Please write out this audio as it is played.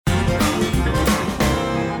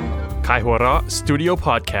Kaihura Studio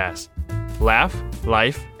Podcast Laugh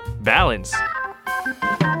Life Balance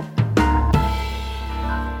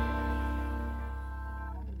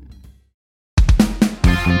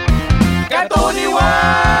การ์ตูนนิเวิ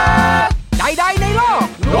ร์สใดๆในโลก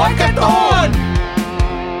ล้วนการ์ตูน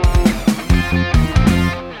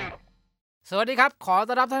สวัสดีครับขอ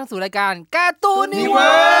ต้อนรับท่านสู่รายการการ์ตูนนิเ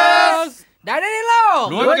วิร์สใดๆในโลก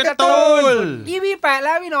ล้วนการ์ตูน EP 8แ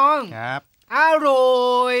ล้วพี่น้องครับอร่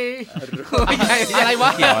อยอะไรว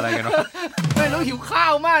ะเกี่ยวอะไรกันวะไม่รู้หิวข้า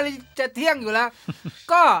วมากเลยจะเที่ยงอยู่แล้ว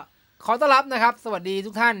ก็ขอต้อนรับนะครับสวัสดี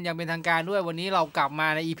ทุกท่านอย่างเป็นทางการด้วยวันนี้เรากลับมา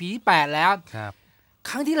ใน EP ที่8แล้วครับ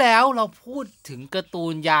ครั้งที่แล้วเราพูดถึงการ์ตู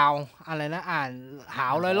นยาวอะไรนะอ่านหา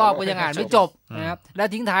วร้อยรอบก็ยังอ่านไม่จบนะครับแล้ว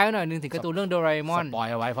ทิ้งท้ายหน่อยนึงถึงการ์ตูนเรื่องโดราเอมอนปล่อย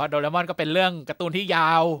เอาไว้เพราะโดราเอมอนก็เป็นเรื่องการ์ตูนที่ย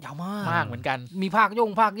าวมากเหมือนกันมีภาค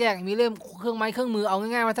ภาคแยกมีเล่มเครื่องไม้เครื่องมือเอา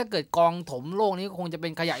ง่ายๆว่าถ้าเกิดกองถมโลกนี้คงจะเป็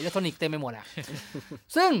นขยะอิเล็กทรอนิกส์เต็มไปหมดอ่ะ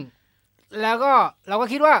ซึ่งแล้วก็เราก็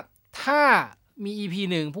คิดว่าถ้ามี EP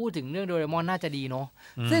 1พูดถึงเรื่องโดราเอมอนน่าจะดีเนาะ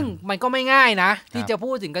ซึ่งมันก็ไม่ง่ายนะที่จะ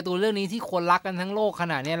พูดถึงการ์ตูนเรื่องนี้ที่คนรักกันทั้งโลกข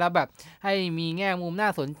นาดนี้แล้วแบบให้มีแง่มุมน่า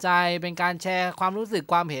สนใจเป็นการแชร์ความรู้สึก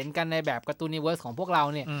ความเห็นกันในแบบการ์ตูนนิเวิร์สของพวกเรา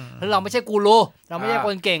เนี่ยแล้วเราไม่ใช่กูรูเราไม่ใช่ค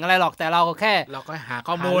นเก่งอะไรหรอกแต่เราแค่เราก็หา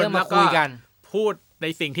ข้อมูลมาคุยกันพูดใน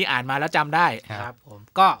สิ่งที่อ่านมาแล้วจำได้ครับผม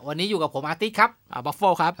ก็วันนี้อยู่กับผมอาร์ติสครับบัฟเฟ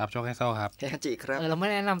ลครับโชคแคสเซิลครับเฮจิครับเราไม่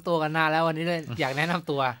แนะนำตัวกันนานแล้ววันนี้เลยอยากแนะน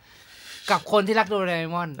ำตัวกับคนที่รักโดราเอ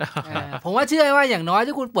มอนผมว่าเชื่อว่าอย่างน้อย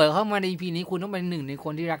ที่คุณเปิดเข้ามาใน EP นี้คุณต้องเป็นหนึ่งในค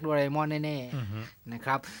นที่รักโดราเอมอนแน่ๆนะค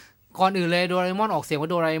รับก่อนอื่นเลยโดราเอมอนออกเสียงว่า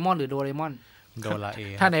โดราเอมอนหรือโดราเอมอนโดราเอ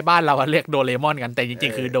ถ้าในบ้านเราเรียกโดเรมอนกันแต่จริ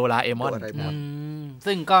งๆคือโดราเอมอน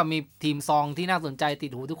ซึ่งก็มีทีมซองที่น่าสนใจติ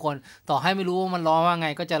ดหูทุกคนต่อให้ไม่รู้ว่ามันร้องว่าไง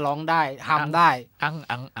ก็จะร้องได้ทำได้อั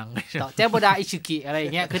งต่อเจโบดาอิชิกิอะไรอย่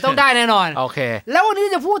างเงี้ยคือต้องได้แน่นอนโอเคแล้ววันนี้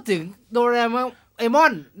จะพูดถึงโดราเอมอ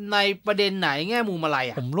นในประเด็นไหนแง่มุมอะไร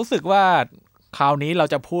อ่ะผมรู้สึกว่าคราวนี้เรา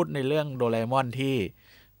จะพูดในเรื่องโดราเอมอนที่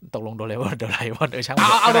ตกลงโดราเอมอนช่าง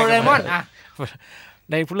เอาโดราเอมอนอะ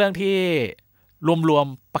ในเรื่องที่รวม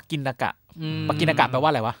ๆปักกินากะปักกินากะแปลว่า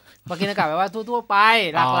อะไรวะปักกินากะแปลว่าทั่วๆไป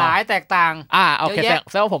หลากหลายแตกต่างโอเค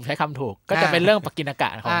แสดงว่าผมใช้คำถูกก็จะเป็นเรื่องปักกินากะ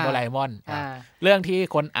ของโดราเอมอนเรื่องที่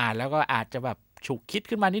คนอ่านแล้วก็อาจจะแบบฉุกคิด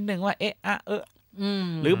ขึ้นมานิดนึงว่า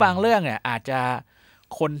หรือบางเรื่องเนี่ยอาจจะ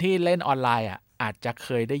คนที่เล่นออนไลน์อาจจะเค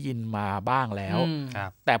ยได้ยินมาบ้างแล้ว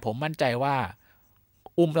แต่ผมมั่นใจว่า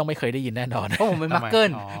ต้องไม่เคยได้ยินแน่นอนเพราะผมเป็นมักเกิ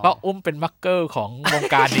ลเพราะเป็นมักเกิลของวง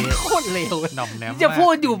การนี้โคตรเลวจะพู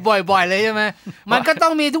ดอยู่บ่อยๆเลยใช่ไหมมันก็ต้อ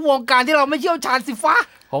งมีทุกวงการที่เราไม่เชี่ยวชาญสิฟ้า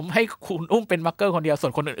ผมให้คุณเป็นมักเกิลคนเดียวส่ว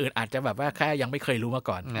นคนอื่นๆอาจจะแบบว่าแค่ยังไม่เคยรู้มา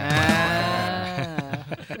ก่อน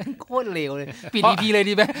โคตรเลวเลยปิด EP เลย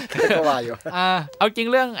ดีไหมก็ว่าอยู่เอาจริง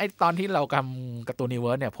เรื่องไอ้ตอนที่เราทำการ์ตูนนิเ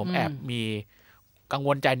วิร์สเนี่ยผมแอบมีกังว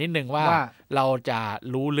ลใจนิดนึงว่าเราจะ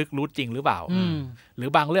รู้ลึกรู้จริงหรือเปล่าหรือ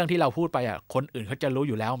บางเรื่องที่เราพูดไปคนอื่นเขาจะรู้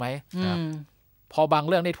อยู่แล้วไหมพอบาง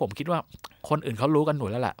เรื่องนี่ผมคิดว่าคนอื่นเขารู้กันหนู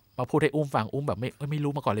แล้วแหละมาพูดให้ฟังแบบไม่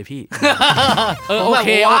รู้มาก่อนเลยพี่โอเค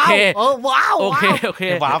ว้าวโอเค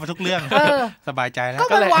ว้าวไปทุกเรื่องสบายใจแล้ว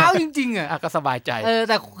ก็ว้าวจริงๆก็สบายใจ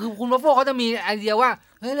แต่คือคุณบัฟโฟเขาจะมีไอเดียว่า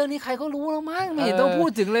เฮ้ยเรื่องนี้ใครก็รู้แล้วมั้งไม่เห็นต้องพูด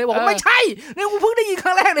ถึงเลยบอกไม่ใช่นี่กูเพิ่งได้ยินค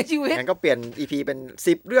รั้งแรกในชีวิตงั้นก็เปลี่ยน EP เป็น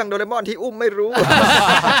10เรื่องโดราเอมอนที่ไม่รู้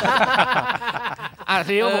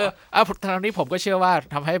ทีนี้ทางนี้ผมก็เชื่อว่า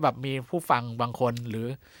ทำให้แบบมีผู้ฟังบางคนหรือ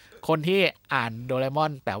คนที่อ่านโดราเอมอ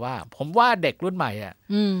นแต่ว่าผมว่าเด็กรุ่นใหม่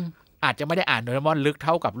อาจจะไม่ได้อ่านโดราเอมอนลึกเ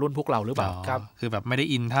ท่ากับรุ่นพวกเราหรือเปล่าครับคือแบบไม่ได้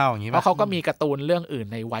อินเท่าอย่างนี้เพราะเขาก็มีการ์ตูนเรื่องอื่น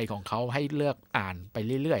ในวัยของเขาให้เลือกอ่านไป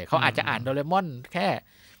เรื่อยๆเขาอาจจะอ่านโดราเอมอนแค่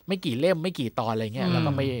ไม่กี่เล่มไม่กี่ตอนอะไรเงี้ยแล้ว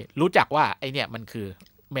ก็ไม่รู้จักว่าไอเนี่ยมันคือ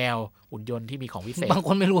แมวหุ่นยนต์ที่มีของวิเศษบางค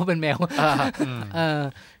นไม่รู้ว่าเป็นแมว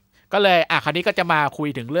ก็เลยคราวนี้ก็จะมาคุย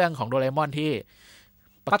ถึงเรื่องของโดราเอมอนที่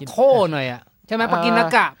ปัดโทหน่อยใช่ไหมปักกินา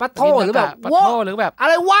กะปัดโทหรือแบบว้าหรือแบบอะ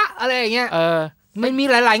ไรวะอะไรอย่างเงี้ยมันมี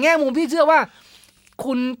หลายๆแง่มุมพี่เชื่อว่า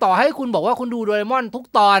คุณต่อให้คุณบอกว่าคุณดูโดราเอมอนทุก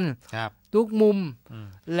ตอนทุกมุม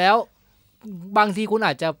แล้วบางทีคุณอ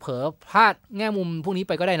าจจะเผลอพลาดแง่มุมพวกนี้ไ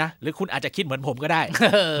ปก็ได้นะหรือคุณอาจจะคิดเหมือนผมก็ได้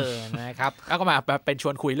นะครับแล้วก็มาเป็นช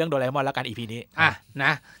วนคุยเรื่องโดราเอมอนแล้วกัน EP นี้น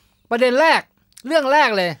ะประเด็นแรกเรื่องแรก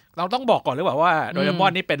เลยเราต้องบอกก่อนหรือเปล่าว่าโดราเอมอ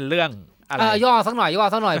นนี่เป็นเรื่องอะไรย่อสักหน่อย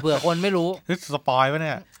เผื่อคนไม่รู้สปอยล์ป่ะเ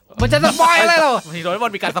นี่ยมันจะสปอยอะไรหรอโดราเอมอ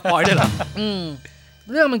นมีการสปอยด้วยเหรอ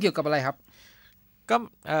เรื่องมันเกี่ยวกับอะไรครับก็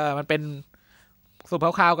มันเป็นสุภา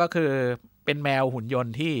พคร่าวๆก็คือเป็นแมวหุ่นยน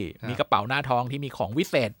ต์ที่มีกระเป๋าหน้าท้องที่มีของวิ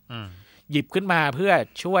เศษหยิบขึ้นมาเพื่อ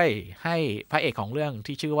ช่วยให้พระเอกของเรื่อง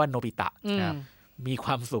ที่ชื่อว่าโนบิตะมีค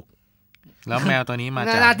วามสุขแล้วแมวตัวนี้มา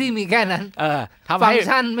จากหน้าที่มีแค่นั้นทำให้ฟังก์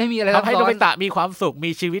ชันไม่มีอะไรทำให้โนบิตะมีความสุข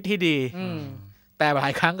มีชีวิตที่ดี แต่หล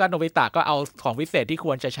ายครั้งก็โนบิตะก็เอาของวิเศษที่ค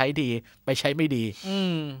วรจะใช้ดีไปใช้ไม่ดี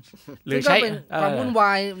หรือใช้เป็นความวุ่นว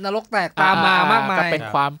ายนรกแตกตามมามากมายก็เป็น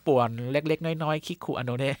ความป่วนเล็กๆน้อยๆคิคุอโ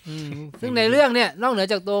นเนะซึ่งในเรื่องเนี่ยนอกเหนือ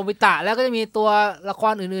จากตัวโนบิตะแล้วก็จะมีตัวละค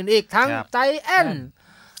รอื่นๆอีกทั้งใจแอน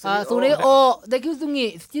ซูเนโอเดคิซุงิ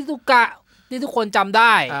ชิซุกะที่ทุกคนจำไ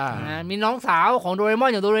ด้มีน้องสาวของโดเรมอ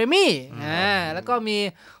นอย่างโดเรมิแล้วก็มี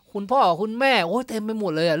คุณพ่อคุณแม่โอ้เต็มไปหม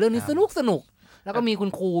ดเลยเรื่องนี้สนุกแล้วก็มีคุณ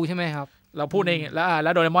ครูใช่ไหมครับเราพูดในแล้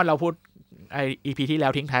วโดเรมอนเราพูดไอ EP ที่แล้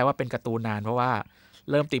วทิ้งท้ายว่าเป็นการ์ตูนนานเพราะว่า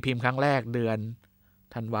เริ่มตีพิมพ์ครั้งแรกเดือน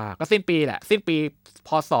ธันวาก็สิ้นปีแหละสิ้นปีพ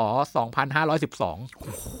ศ2512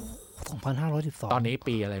ตอนนี้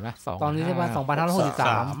ปีอะไรมั้ยตอนนี้ใช่ป่ะ2563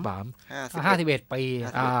 51 ปี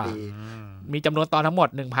มีจำนวนตอนทั้งหมด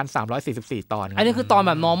 1,344 ตอนอันนี้คือตอนแ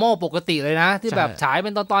บบ normal ปกติเลยนะที่แบบฉายเป็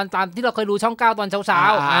นตอนตามที่เราเคยดูช่อง9ตอนเช้า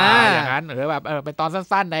ๆอย่างนั้นหรือแบบเป็นตอน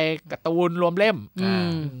สั้นๆในการ์ตูนรวมเล่ม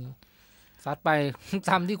ซัดไป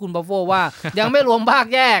ทำที่คุณบัฟโฟว่ายังไม่รวมภาค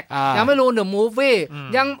แยกยังไม่รวมเดอะมูฟวี่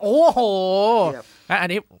ยังโอ้โหอั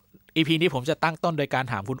นนี้ EP นี้ผมจะตั้งต้นโดยการ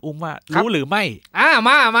ถามคุณอุ้มว่ารู้หรือไม่ม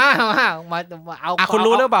าเอาคุณ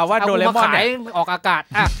รู้หรือเปล่าว่าโดเรมอนเนี่ยออกอากาศ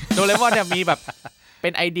โดเรมอนเนี่ยมีแบบเป็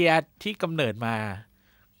นไอเดียที่กำเนิดมา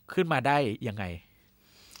ขึ้นมาได้ยังไง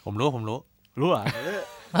ผมรู้เหรอ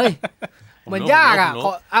เฮ้ยเหมือนยาก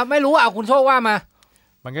ไม่รู้คุณโชคว่ามา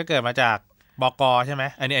มันก็เกิดมาจากบก.ใช่ไหม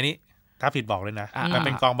อันนี้ถ้าผิดบอกเลยนะมันเ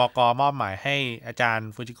ป็นกองบก.มอบหมายให้อาจารย์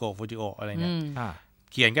ฟูจิโกะอะไรเนี่ย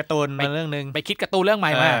เขียนการ์ตูนมาเรื่องนึงไปคิดการ์ตูนเรื่องให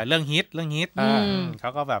ม่มาเรื่องฮิตเข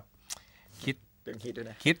าก็แบบคิดเรื่องฮิตด้วย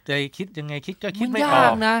นะคิดยังไงคิดก็คิดไม่ออ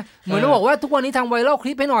กนะเหมือนเราบอกว่าทุกวันนี้ทางไวรัลค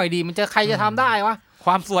ลิปให้หน่อยดีมันจะใครจะทำได้วะค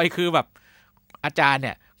วามซวยคือแบบอาจารย์เ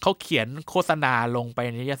นี่ยเขาเขียนโฆษณาลงไปใ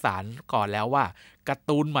นนิตยสารก่อนแล้วว่าการ์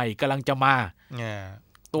ตูนใหม่กำลังจะมา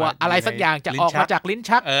ตัวอะไรสักอย่างจะออกมาจากลิ้น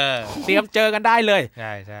ชักเตรียมเจอกันได้เลย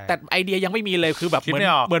แต่ไอเดียยังไม่มีเลยคือแบบเ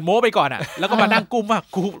หมือนโม้ไปก่อนแล้วก็มานั่งกุ้มว่า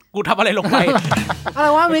กูทำอะไรลงไปอะไร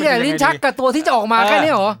วะมีแต่ลิ้นชักกับตัวที่จะออกมาแค่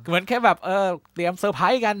นี้เหรอเหมือนแค่แบบเตรียมเซอร์ไพร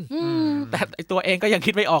ส์กันแต่ตัวเองก็ยัง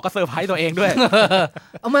คิดไม่ออกก็เซอร์ไพรส์ตัวเองด้วย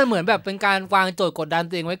มันเหมือนแบบเป็นการวางโจทย์กดดัน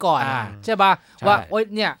ตัวเองไว้ก่อนใช่ป่ะว่าโอ๊ย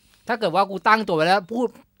เนี่ยถ้าเกิดว่ากูตั้งโจทย์ไว้แล้ว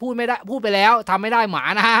พูดไม่ได้พูดไปแล้วทำไม่ได้หมา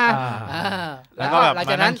นะแล้วก็แบบมา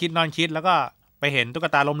นั่งคิดนอนคิดแล้วก็ไปเห็นตุ๊ก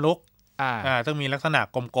ตาล้มลุกต้องมีลักษณะ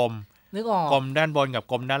กลมๆนึกออกกลมด้านบนกับ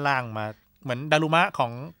กลมด้านล่างมาเหมือนดารุมะ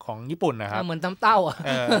ของญี่ปุ่นนะครับเหมือนน้ำเต้า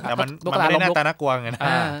แต่มันไม่ได้หน้าตาน่ากลัวไงนะ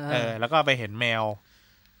แล้วก็ไปเห็นแมว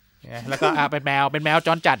แล้วก็เป็นแมวจ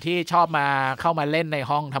รจัดที่ชอบมาเข้ามาเล่นใน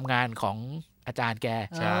ห้องทำงานของอาจารย์แก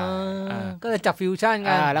ก็เลยจับฟิวชั่น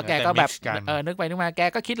กันแล้วแกก็แบบนึกไปนึกมาแก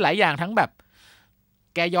ก็คิดหลายอย่างทั้งแบบ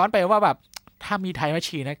แกย้อนไปว่าแบบถ้ามีไทม์แมช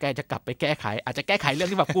ชีนนะแกจะกลับไปแก้ไขอาจจะแก้ไขเรื่อง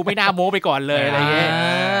ที่แบบกูไม่น่าโม้ไปก่อนเลยอะไรเงี้ย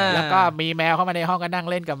แล้วก็มีแมวเข้ามาในห้องก็นั่ง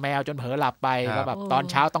เล่นกับแมวจนเผลอหลับไปก็แบบตอน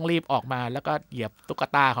เช้าต้องรีบออกมาแล้วก็เหยียบตุ๊ก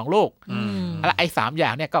ตาของลูกแล้วไอ้3อย่า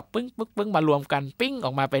งเนี่ยก็ปึ้งมารวมกันปิ้งอ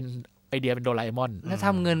อกมาเป็นไอเดียเป็นโดราเอมอนแล้วท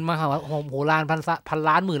ำเงินมาโหล้านพัน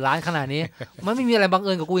ล้านหมื่นล้านขนาดนี้มันไม่มีอะไรบังเ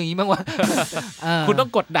อิญกับกูอย่างนี้บ้างวะคุณต้อง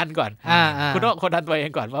กดดันก่อนคุณต้องกดดันตัวเอง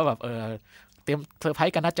ก่อนว่าแบบเตรียมเซอร์ไพร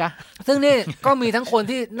ส์กันนะจ๊ะซึ่งนี่ก็มีทั้งคน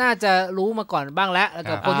ที่น่าจะรู้มาก่อนบ้างแล้ว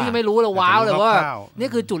กับคนที่ไม่รู้เลยว้าวเลยว่านี่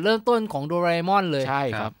คือจุดเริ่มต้นของโดราเอมอนเลยใช่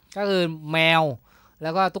ครับก็คือแมวแล้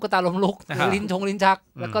วก็ตุ๊กตาล้มลุกลิ้นชัก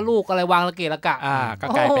แล้วก็ลูกอะไรวางระเกะระกะก็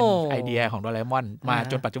กลายเป็นไอเดียของโดราเอมอนมา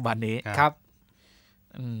จนปัจจุบันนี้ครับ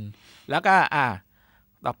แล้วก็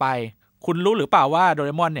ต่อไปคุณรู้หรือเปล่าว่าโดราเ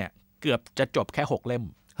อมอนเนี่ยเกือบจะจบแค่6เล่ม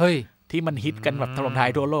เฮ้ยที่มันฮิตกันแบบถล่มทลาย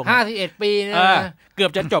ทั่วโลก51 ปีนะเกือ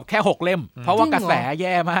บจะจบแค่6เล่มเพราะว่ากระแสแ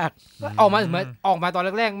ย่มากออกมาตอน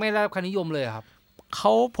แรกๆไม่ได้รับความนิยมเลยครับ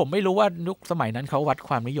ผมไม่รู้ว่ายุคสมัยนั้นเขาวัดค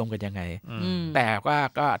วามนิยมกันยังไงแต่ว่า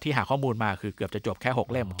ก็ที่หาข้อมูลมาคือเกือบจะจบแค่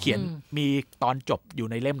6เล่มเขียนมีตอนจบอยู่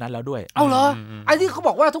ในเล่มนั้นแล้วด้วยเอาเหรอไอ้ที่เขาบ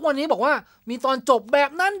อกว่าทุกวันนี้บอกว่ามีตอนจบแบบ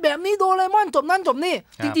นั้นแบบนี้โดราเอมอนจบนั่นจบนี่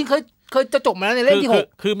จริงๆเคยจะจบมาแล้วในเล่มที่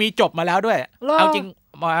6คือมีจบมาแล้วด้วยเอาจริง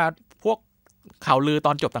มาพวกข่าวลือต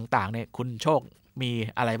อนจบต่างๆเนี่ยคุณโชคมี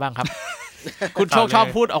อะไรบ้างครับ คุณโชคชอบ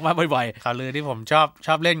พูดออกมาบ่อยๆข่าวลือที่ผมช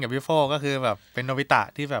อบเล่นกับพี่โฟก็คือแบบเป็นโนบิตะ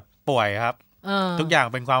ที่แบบป่วยครับทุกอย่าง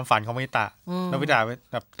เป็นความฝันของโนบิตะ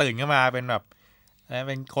แบบตื่นขึ้นมาเป็นแบบเ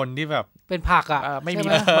ป็นคนที่แบบเป็นผักไม่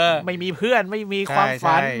มีเพื่อนไม่มีความ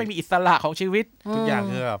ฝันไม่มีอิสระของชีวิตทุกอย่าง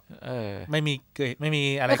คือแบบไม่มี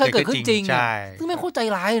อะไรเกิดขึ้นจริงใช่ซึ่งไม่เข้าใจ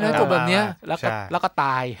ร้ายนะจบแบบเนี้ยแล้วก็ต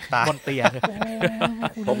ายบนเตียง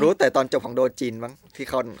ผมรู้แต่ตอนจบของโดจินมั้งที่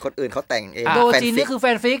คนอื่นเขาแต่งเองโดจินนี่คือแฟ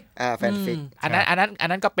นฟิกแฟนฟิกอัน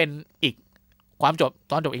นั้นก็เป็นอีกความจบ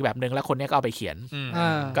ตอนจบอีกแบบนึงแล้วคนนี้ก็เอาไปเขียน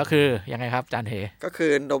ก็คือยังไงครับจานเฮก็คื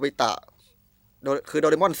อโนบิตะคือโด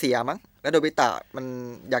เรมอนเสียมั้ง แล้วโดบิตะมัน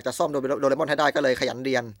อยากจะซ่อมโดเรมอนให้ได้ก็เลยขยันเ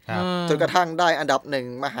รียนจนกระทั่งได้อันดับ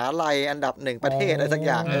1มหาลัยอันดับ1ประเทศอะไรสักอ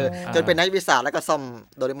ย่างจนเป็นนักวิทยาศาสตร์แล้วก็ซ่อม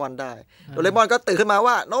โดเรมอนได้โดเรมอนก็ตื่นขึ้นมา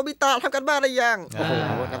ว่าโนบิตะทำกันบ้านได้ยังโอ้โห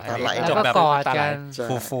น้ำตาไหล แล้วก็กอดกัน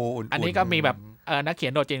ฟูๆอุ่นๆอันนี้ก็มีแบบนักเขีย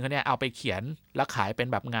นโดจินเขาเนี่ยเอาไปเขียนแล้วขายเป็น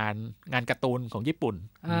แบบงานการ์ตูนของญี่ปุ่น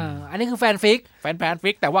อันนี้คือแฟนฟิ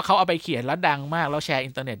กแต่ว่าเขาเอาไปเขียนแล้วดังมากแล้วแชร์อิ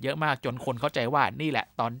นเทอร์เน็ตเยอะมากจนคนเข้าใจว่านี่แหละ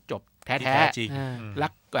ตอนจบแท้จริงรั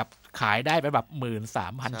กแบบขายได้ไปแบบ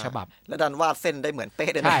 13,000 ฉบับแล้วดันวาดเส้นได้เหมือนเป๊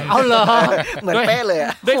ะเลยนะเอาเหรอเหมือนเป๊ะเลย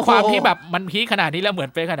ด้วยความที่แบบมันพีคขนาดนี้แล้วเหมือน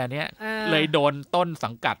เป๊ะขนาดนี้เลยโดนต้นสั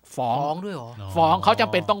งกัดฟ้องด้วยเหรอฟ้องเขาจ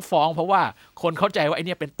ำเป็นต้องฟ้องเพราะว่าคนเข้าใจว่าไอ้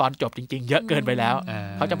นี่เป็นตอนจบจริงๆเยอะเกินไปแล้ว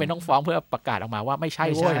เขาจำเป็นต้องฟ้องเพื่อประกาศออกมาว่าไม่ใช่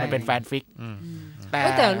เว้ยมันเป็นแฟนฟิก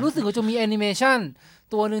แต่รู้สึกว่าจะมีแอนิเมชัน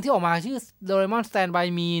ตัวนึงที่ออกมาชื่อโดเรมอนสแตนด์บาย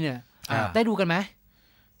มีเนี่ยได้ดูกันไหม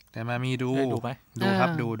แต่มามีดูไหมดูครับ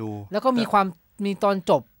ดูแล้วก็มีตอน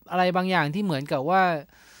จบอะไรบางอย่างที่เหมือนกับว่า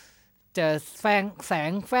จะแฝง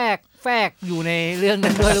อยู่ในเรื่อง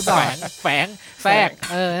นั้นด้วยหรือเปล่าแฝง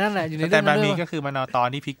นั่นแหละอยู่ในเรื่องนั้นด้วยก็คือมันเอาตอน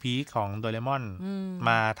ที่พีคของโดเรมอนม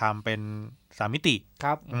าทำเป็น3มิติค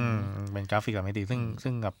รับเป็นกราฟิก3มิติ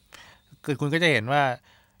ซึ่งกับคือคุณก็จะเห็นว่า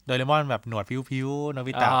โดเรมอนแบบหนวดพิ้วๆโน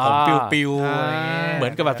บิตะผมปิวๆเหมือ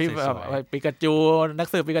นกับแบบที่แบบปิกาจูนัก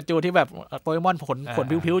สืบปิกาจูที่แบบโดเรมอนขน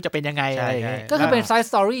พิ้วๆจะเป็นยังไงอะไรอย่างเงี้ยก็คือเป็นไซส์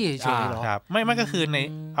สตอรี่เฉยๆหรอครับไม่ก็คือใน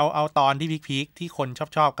เอาตอนที่พีคที่คน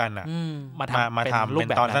ชอบกันอ่ะมาทำเป็น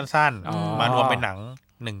ตอนสั้นๆมารวมเป็นหนัง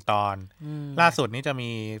1ตอนล่าสุดนี้จะมี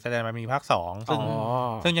แสดงมามีภาค2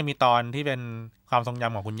ซึ่งจะมีตอนที่เป็นความทรงจ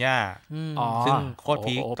ำของคุณย่าซึ่งโคตร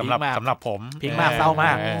พีคสำหรับผมพีคมากเศร้าม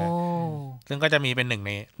ากซึ่งก็จะมีเป็นหนึ่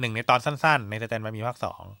งในตอนสั้นๆในสแตนด์บายมีภาค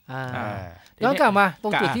2ย้อนกลับมาตร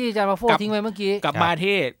งจุดที่อาจารย์มาโฟทิ้งไว้เมื่อกี้กลับมา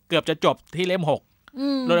ที่เกือบจะจบที่เล่ม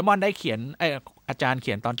6โดเรมอนได้เขียนอาจารย์เ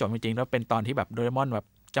ขียนตอนจบจริงๆแล้วเป็นตอนที่แบบโดเรมอนแบบ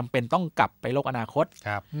จำเป็นต้องกลับไปโลกอนาคตค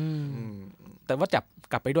รับแต่ว่าจับ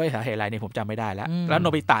กลับไปด้วยสาเหตุอะไรเนี่ยผมจำไม่ได้แล้วโน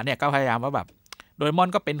บิตะเนี่ยก็พยายามว่าแบบโดเรมอน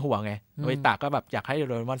ก็เป็นห่วงไงโนบิตะก็แบบอยากให้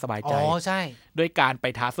โดเรมอนสบายใจใช่ด้วยการไป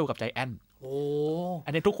ท้าสู้กับใจแอนอั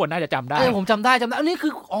นนี้ทุกคนน่าจะจำได้ผมจำได้อันนี้คื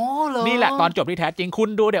อเหรอนี่แหละตอนจบที่แท้จริงคุณ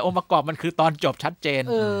ดูเดี๋ยวองค์ประกอบมันคือตอนจบชัดเจน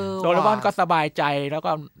โดเรมอนก็สบายใจแล้ว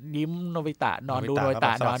ก็ยิ้มโนบิตะนอนดูโนบิต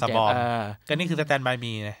ะนอนเจ็บก็นี่คือสแตนด์บาย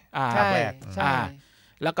มีนะภาคแรก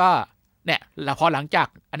แล้วก็เนี่ยแล้วพอหลังจาก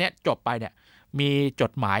อันเนี้ยจบไปเนี่ยมีจ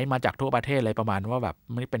ดหมายมาจากทั่วประเทศเลยประมาณว่าแบบ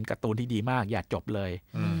มันเป็นการ์ตูนที่ดีมากอย่าจบเลย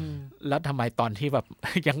แล้วทำไมตอนที่แบบ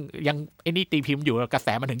ยังไอ้นี่ตีพิมพ์อยู่กระแส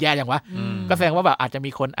มันถึงแย่ยังวะก็แสดงว่าแบบอาจจะ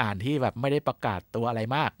มีคนอ่านที่แบบไม่ได้ประกาศตัวอะไร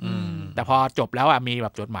มากแต่พอจบแล้วอ่ะมีแบ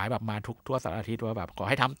บจดหมายแบบมาทั่วสารทิศว่าแบบขอ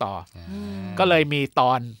ให้ทำต่อก็เลยมีต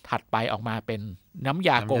อนถัดไปออกมาเป็นน้ำย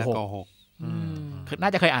าโกหกคือน่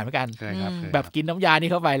าจะเคยอ่านเหมือนกันแบบกินน้ำยานี่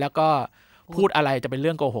เข้าไปแล้วก็พูดอะไรจะเป็นเ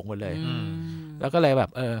รื่องโกหกหมดเลยแล้วก็เลยแบบ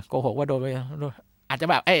โกหกว่าโดนไปอาจจะ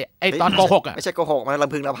แบบไอ้ตอนโกหกอ่ะไม่ใช่โกหกมันล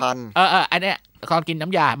ำพึงลำพันอันเนี้ยตอนกินน้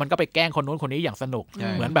ำยามันก็ไปแกล้งคนนู้นคนนี้อย่างสนุก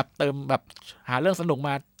เหมือนแบบเติมแบบหาเรื่องสนุกม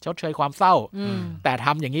าชดเชยความเศร้าแต่ท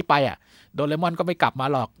ำอย่างนี้ไปอ่ะโดเรมอนก็ไม่กลับมา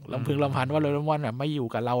หรอกลำพึงลำพันว่าโดเรมอนอ่ะไม่อยู่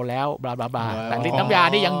กับเราแล้วบลาบลาบลาแต่ฤทธิ์น้ำยา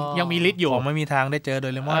นี่ยังมีฤทธิ์อยู่ไม่มีทางได้เจอโด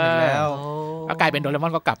เรมอนอีกแล้วก็กลายเป็นโดเรมอ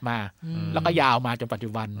นก็กลับมาแล้วก็ยาวมาจนปัจจุ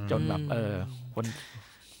บันจนแบบคน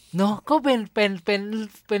เนาะก็เ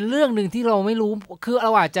ป็นเรื่องหนึ่งที่เราไม่รู้คือเร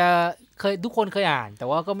าอาจจะทุกคนเคยอ่านแต่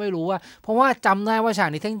ว่าก็ไม่รู้ว่าเพราะว่าจำได้ว่าฉาก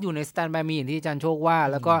นี้ทั้งอยู่ในสแตนด์บายมีอย่างที่อาจารย์โชคว่า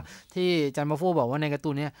แล้วก็ที่อาจารย์มาโฟบอกว่าในการ์ตู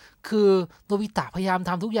นเนี้ยคือโนบิตะพยายาม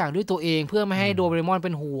ทำทุกอย่างด้วยตัวเองเพื่อไม่ให้โดเรมอนเป็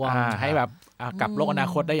นห่วงให้แบบกลับโลกอนา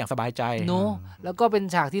คตได้อย่างสบายใจเนาะแล้วก็เป็น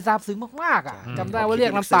ฉากที่ซาบซึ้งมากๆอ่ะจำได้ว่าเรีย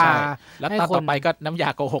กน้ำตาแล้วตอนต่อไปก็น้ำยา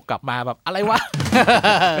โกหกกลับมาแบบอะไรวะ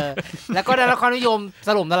แล้วก็ได้รับความนิยมส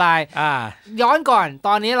ล่มละลายย้อนก่อนต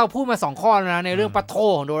อนนี้เราพูดมา2ข้อนะในเรื่องปะโถ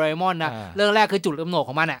ของโดราเอมอนนะเรื่องแรกคือจุดกำเนิดข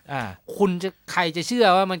องมันอ่ะใครจะเชื่อ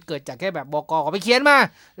ว่ามันเกิดจากแค่แบบบก.เขาไปเขียนมา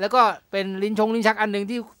แล้วก็เป็นลิ้นชักอันนึง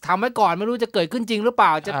ที่ทำไว้ก่อนไม่รู้จะเกิดขึ้นจริงหรือเปล่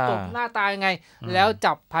าจะจบหน้าตายังไงแล้ว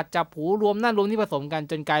จับผูรวมนั่นรวมนี่ผสมกัน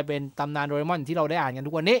จนกลายเป็นตำนานโดราเอมอนที่เราได้อ่านกัน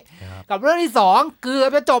ทุกวันนี้กับเรื่องที่2เกือบ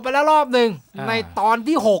จะจบไปแล้วรอบนึงในตอน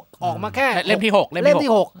ที่6ออกมาแค่เล่มที่6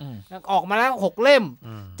ออกมาแล้ว6เล่ม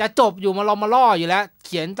จะจบอยู่มาล่ออยู่แล้วเ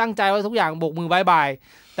ขียนตั้งใจว่าทุกอย่างโบกมือบายบาย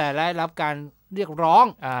แต่ได้รับการเรียกร้อง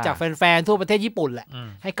จากแฟนๆทั่วประเทศญี่ปุ่นแหละ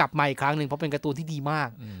ให้กลับมาอีกครั้งนึงเพราะเป็นการ์ตูนที่ดีมาก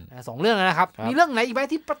2เรื่องนะครับมีเรื่องไหนอีกไหม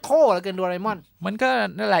ที่ปะโถแล้วกันโดราเอมอนมันก็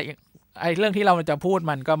นั่นแหละไอ้เรื่องที่เราจะพูด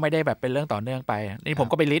มันก็ไม่ได้แบบเป็นเรื่องต่อเนื่องไปนี่ผม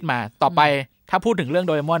ก็ไปลิสต์มาต่อไปถ้าพูดถึงเรื่องโ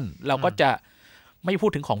ดราเอมอนเราก็จะไม่พู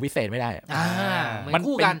ดถึงของวิเศษไม่ได้มัน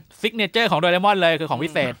คู่กันซิกเนเจอร์ของโดราเอมอนเลยคือของวิ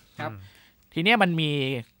เศษทีเนี้ยมันมี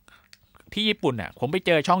ที่ญี่ปุ่นผมไปเ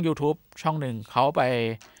จอช่อง YouTube ช่องนึงเข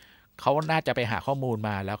าน่าจะไปหาข้อมูลม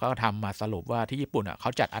าแล้วก็ทำมาสรุปว่าที่ญี่ปุ่นเขา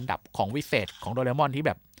จัดอันดับของวิเศษของโดราเอมอนที่แ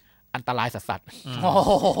บบ อันตรายสัสๆ โอ้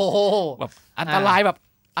โห แบบอันตรายแบบ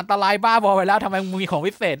อันตรายบ้าบอไปแล้วทำไมมึงมีของ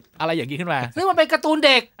พิเศษอะไรอย่างนี้ขึ้นมาซึ่งมันเป็นการ์ตูนเ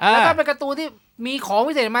ด็กแล้วก็เป็นการ์ตูนที่มีของ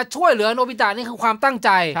พิเศษมาช่วยเหลือโนบิตะนี่คือความตั้งใจ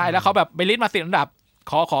ใช่แล้วเขาแบบไปลิสต์มา10 อันดับ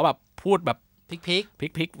ขอแบบพูดแบบพลิ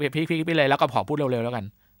กไปเลยแล้วก็ขอพูดเร็วๆแล้วกัน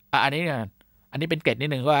อันนี้เป็นเกรดนิด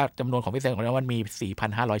นึงว่าจำนวนของพิเศษของเรามันมี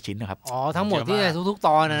 4,500 ชิ้นนะครับอ๋อทั้งหมดที่ในทุกๆต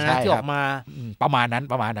อนนะที่ออกมาประมาณนั้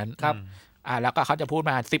นครับแล้วก็เขาจะพูด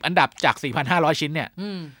มา10 อันดับจาก 4,500 ชิ้นเนี่ย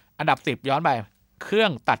อันดับ10ย้อนไปเครื่อ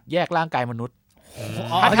งตัดแยกร่างกายมนุษย์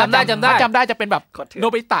ถ้าจำได้จะเป็นแบบโน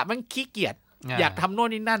บิตะมันขี้เกียจอยากทำโน่น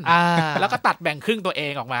นี่นั่นแล้วก็ตัดแบ่งครึ่งตัวเอ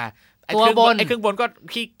งออกมาตัวบนไอ้ครึ่งบนก็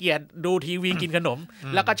ขี้เกียจดูทีวีกินขนม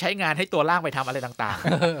แล้วก็ใช้งานให้ตัวล่างไปทำอะไรต่าง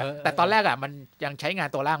ๆแต่ตอนแรกอ่ะมันยังใช้งาน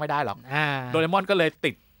ตัวล่างไม่ได้หรอกโดเรมอนก็เลย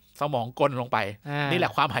ติดสมองกลลงไปนี่แหล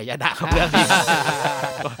ะความหายนะของเรื่องนี้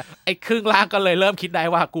ไอ้ครึ่งล่างก็เลยเริ่มคิดได้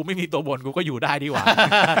ว่ากูไม่มีตัวบนกูก็อยู่ได้ดีกว่า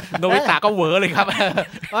โนบิตะก็เวอร์เลยครับ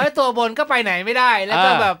ตัวบนก็ไปไหนไม่ได้แล้ว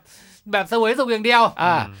ก็แบบเสวยสุขอย่างเดียว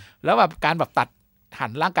แล้วแบบการแบบตัดหั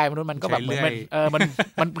นร่างกายมนุษย์มันก็แบบ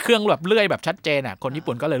มันเครื่องแบบเลื่อยแบบชัดเจนอ่ะคนญี่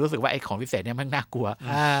ปุ่นก็เลยรู้สึกว่าไอ้ของพิเศษเนี่ยมันน่ากลัว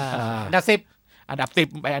อันดับ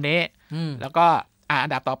 10ไปอันนี้แล้วก็อั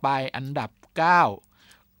นดับต่อไปอันดับ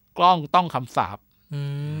9กล้องต้องคำสาป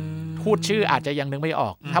พูดชื่ออาจจะยังนึกไม่ออ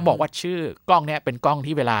กถ้าบอกว่าชื่อกล้องเนี่ยเป็นกล้อง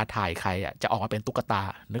ที่เวลาถ่ายใครอ่ะจะออกมาเป็นตุ๊กตา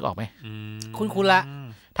นึกออกไหมคุณละ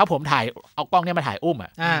ถ้าผมถ่ายเอากล้องเนี่ยมาถ่ายอุ้มอ่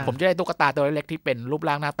ะผมจะได้ตุ๊กตาตัวเล็กที่เป็นรูป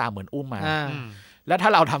ร่างหน้าตาเหมือนอุ้มมาแล้วถ้า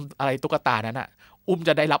เราทำอะไรตุ๊กตานั้นอ่ะอุ้มจ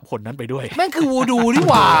ะได้รับผลนั้นไปด้วยแม่งคือวูดูนี่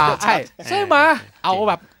หว่าใช่ไหมเอา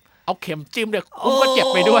แบบเอาเข็มจิ้มเด็กอุ้มก็เจ็บ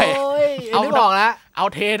ไปด้วยเอาบอกแล้วเอา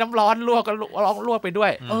เทน้ำร้อนลวกก็ลวกไปด้ว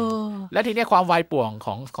ยแล้วทีนี้ความวายป่วง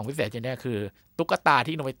ของพิเศษจริงๆคือตุ๊กตา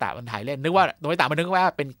ที่โนบิตะมันถ่ายเล่นนึกว่าโนบิตะมันนึกว่า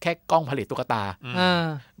เป็นแค่กล้องผลิตตุ๊กตา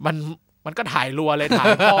มันก็ถ่ายรัวเลยถ่าย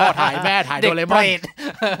พ่อถ่ายแม่ถ่ายโดเรมอน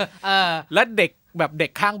แล้วเด็กแบบเด็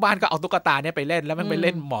กข้างบ้านก็เอาตุ๊กตาเนี่ยไปเล่นแล้วมันไปเ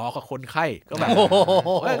ล่นหมอกับคนไข้ก็แบบ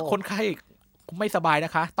คนไข้ไม่สบายน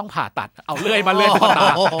ะคะต้องผ่าตัดเอาเลื่อยมาเลื่อยตุ๊กตา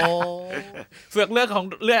เสือกเลื่อยของ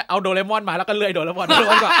เลื่อยเอาโดเรมอนมาแล้วก็เลื่อยโดเรมอน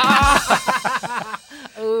ก็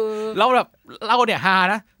เราแบบเราเนี่ยฮา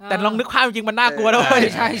นะแต่ลองนึกภาพจริงมันน่ากลัวด้วย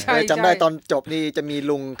ใช่จำได้ตอนจบนี่จะมี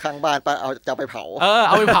ลุงข้างบ้านไปเอาจะไปเผาเ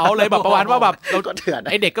อาไปเผาเลยแบบประมาณว่าแบบเราเถื่อน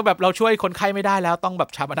ไอเด็กก็แบบเราช่วยคนไข้ไม่ได้แล้วต้องแบบ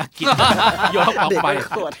ชาปนกิจโยนออกไป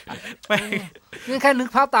นี่แค่นึก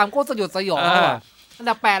ภาพตามก็สยดสยองแล้วอัน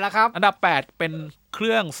ดับ8แล้วครับอันดับ8เป็นเค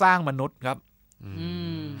รื่องสร้างมนุษย์ครับ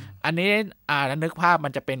อันนี้นึกภาพมั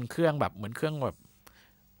นจะเป็นเครื่องแบบเหมือนเครื่องแบบ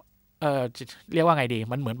เรียกว่าไงดี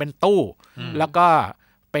มันเหมือนเป็นตู้แล้วก็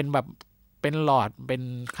เป็นแบบเป็นหลอดเป็น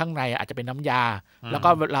ข้างในอาจจะเป็นน้ำยาแล้วก็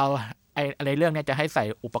เราอะไรเรื่องนี้จะให้ใส่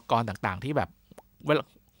อุปกรณ์ต่างๆที่แบบ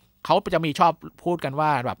เขาจะมีชอบพูดกันว่า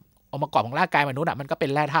แบบองค์ประกอบของร่างกายมนุษย์มันก็เป็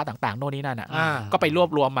นแร่ธาตุต่างๆโน่นนี่นั่นก็ไปรวบ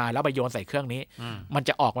รวมมาแล้วไปโยนใส่เครื่องนี้มันจ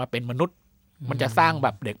ะออกมาเป็นมนุษย์มันจะสร้างแบ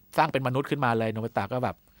บเด็กสร้างเป็นมนุษย์ขึ้นมาเลยโนบิตะก็แบ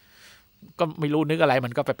บก็ไม่รู้นึกอะไรมั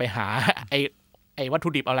นก็ไปหาไอ้วัตถุ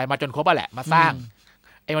ดิบอะไรมาจนครบแหละมาสร้าง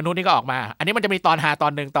ไอ้มนุษย์นี่ก็ออกมาอันนี้มันจะมีตอนหาตอ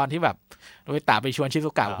นนึงตอนที่แบบโนบิตะไปชวนชิ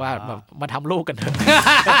ซุกะบอกว่าแบบมาทำลูกกันเถอะ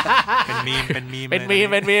เป็นมี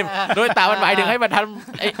มโนบิตะมันหมายถึงให้มาท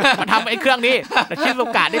ำไอ้เครื่องนี้แต่ชิซุ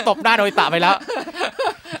กะนี่ตบหน้าโนบิตะไปแล้ว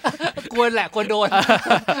ควรโดน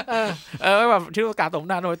แบบชิซุกะตบ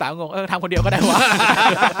หน้าโนบิตะงงทำคนเดียวก็ได้วะ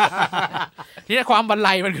ทีนี้ความบันไล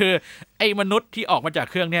มันคือไอ้มนุษย์ที่ออกมาจาก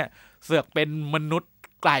เครื่องเนี่ยเสือกเป็นมนุษย์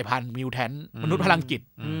กลายพันธุ์มิวแทนมนุษย์พลังจิต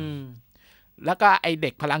แล้วก็ไอเด็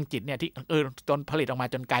กพลังจิตเนี่ยที่จนผลิตออกมา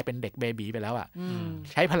จนกลายเป็นเด็กเบบีไปแล้วอ่ะ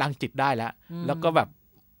ใช้พลังจิตได้แล้วก็แบบ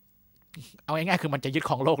เอาง่ายๆคือมันจะยึด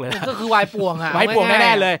ของโลกเลยก็คือวายป่วงอ่ะวายป่วงแ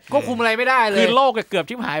น่ๆเลยควบคุมอะไรไม่ได้เลยคือโลกเกือบ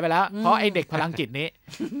ชิบหายไปแล้วเพราะไอเด็กพลังจิตนี้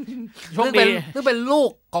โชคดีซึ่งเป็นลูก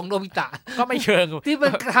ของโนบิตะก็ไม่เชิงที่เป็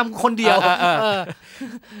นทำคนเดียว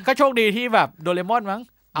ก็โชคดีที่แบบโดเรมอนมั้ง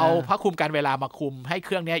เอาพระคุมการเวลามาคุมให้เค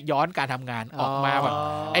รื่องนี้ย้อนการทำงานออกมาแบบ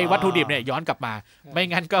ไอ้วัตถุดิบเนี่ยย้อนกลับมาไม่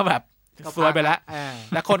งั้นก็แบบซวยไปแล้ว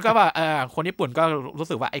แล้วคนก็แบบคนญี่ปุ่นก็รู้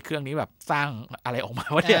สึกว่าไอ้เครื่องนี้แบบสร้างอะไรออกมา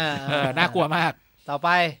วะเนี่ยน่ากลัวมากต่อ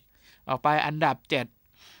ไปอันดับ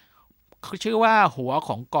7ชื่อว่าหัวข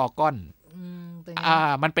องกอก้อน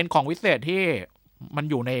มันเป็นของวิเศษที่มัน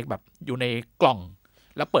อยู่ในกล่อง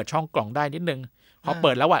แล้วเปิดช่องกล่องได้นิดนึงพอเ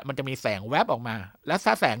ปิดแล้วมันจะมีแสงแวบออกมาแล้วถ้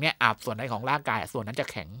าแสงเนี่ยอาบส่วนไหนของร่างกายส่วนนั้นจะ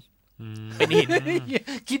แข็งเป็นหิน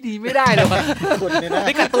คิดดีไม่ได้เลย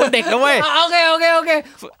นี่การ์ตูนเด็กนะเว้ยโอเค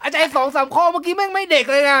อาจารย์ 2-3 ข้อเมื่อกี้แม่งไม่เด็ก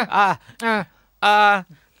เลยนะ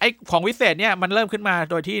ไอ้ของวิเศษเนี่ยมันเริ่มขึ้นมา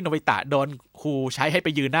โดยที่โนบิตะโดนครูใช้ให้ไป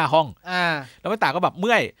ยืนหน้าห้องโนบิตะก็แบบเ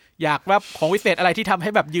มื่อยอยากแบบของวิเศษอะไรที่ทำให้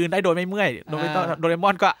แบบยืนได้โดยไม่เมื่อยโดเรม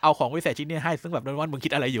อนก็เอาของวิเศษชิ้นนี้ให้ซึ่งแบบโดเรมอนมึงคิ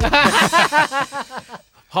ดอะไรอยู่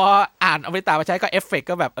พออ่านโนบิตะมาใช้ก็เอฟเฟกต์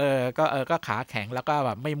ก็แบบก็ขาแข็งแล้วก็แบ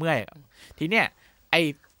บไม่เมื่อยทีเนี้ยไ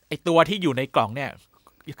อตัวที่อยู่ในกล่องเนี่ย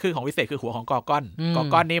คือของวิเศษคือหัวของกอก้อ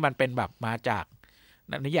นนี่มันเป็นแบบมาจาก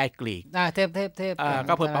นิยายกรีกเทพ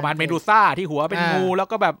ก็ประมาณเมดูซ่าที่หัวเป็นงูแล้ว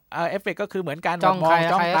ก็แบบเอฟเฟกต์ก็คือเหมือนการมอง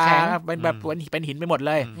จ้องตาเป็นแบบเป็นหินไปหมดเ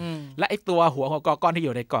ลยและไอตัวหัวของกอก้อนที่อ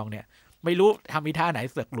ยู่ในกล่องเนี่ยไม่รู้ทำอีท่าไหน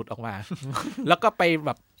เสือกหลุดออกมาแล้วก็ไปแบ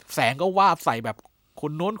บแสงก็วาบใส่แบบค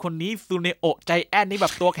นโน้นคนนี้ซูเนโอใจแอนนี่แบ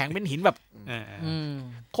บตัวแข็งเป็นหินแบบ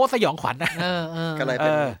โคตรสยองขวัญนะก็เลยเป็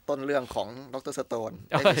นต้นเรื่องของดร.สโตน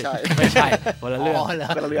ไม่ใช่คนละเรื่อ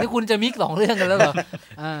งนี่คุณจะมิก2เรื่องกันแล้วเหรอ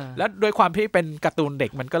แล้วโดยความที่เป็นการ์ตูนเด็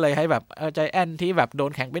กมันก็เลยให้แบบใจแอนที่แบบโด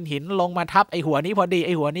นแข็งเป็นหินลงมาทับไอหัวนี้พอดีไอ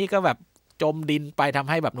หัวนี้ก็แบบจมดินไปทำ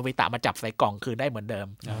ให้แบบโนบิตะมาจับใส่กล่องคืนได้เหมือนเดิม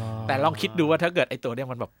แต่ลองคิดดูว่าถ้าเกิดไอตัวเนี้ย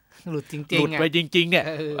มันแบบหลุดจริงๆหลุดไปจริงๆเนี่ย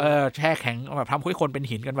แช่แข็งแบบทำให้คนเป็น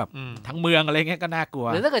หินกันแบบทั้งเมืองอะไรเงี้ยก็น่ากลัว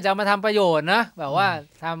หรือถ้าเกิดจะมาทำประโยชน์นะแบบว่า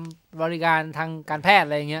ทำบริการทางการแพทย์อ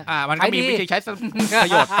ะไรเงี้ยมันก็มีวิธีใช้ปร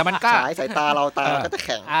ะโยชน์แต่มันก็สายตาเราตาก็จะแ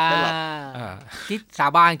ข็งคิดสา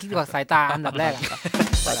บานคิดก่อนสายตาอันดับแรก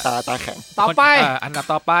สายตาแข็งต่อไปอันดับ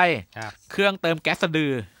ต่อไปเครื่องเติมแก๊สสะดื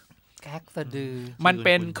อมันเ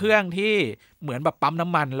ป็นเครื่องที่เหมือนแบบปั๊มน้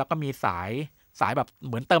ำมันแล้วก็มีสายแบบเ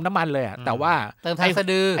หมือนเติมน้ำมันเลยแต่ว่าเติมทางสะ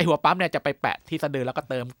ดือไอหัวปั๊มเนี่ยจะไปแปะที่สะดือแล้วก็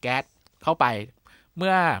เติมแก๊สเข้าไปเ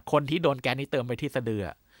มื่อคนที่โดนแก๊สนี้เติมไปที่สะดือ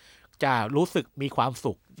จะรู้สึกมีความ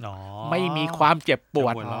สุขไม่มีความเจ็บปว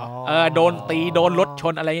ดโดนตีโดนรถช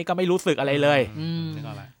นอะไรนี้ก็ไม่รู้สึกอะไรเลย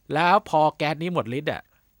แล้วพอแก๊สนี้หมดฤทธิ์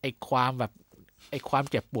ไอความ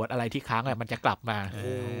เจ็บปวดอะไรที่ค้างมันจะกลับมา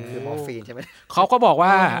คือมอร์ฟีนใช่ไหมเขาก็บอกว่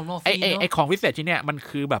าไอของวิเศษชิ้นเนี้ยมัน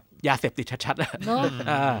คือแบบยาเสพติดชัด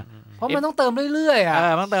ๆเพราะมันต้องเติมเรื่อย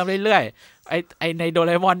ๆมันต้องเติมเรื่อยๆไอในโดเ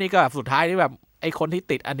รมอนนี่ก็สุดท้ายที่แบบไอคนที่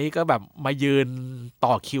ติดอันนี้ก็แบบมายืน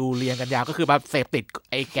ต่อคิวเรียงกันยาวก็คือแบบเสพติด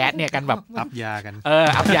ไอแก๊สเนี่ยกันแบบอัพยากัน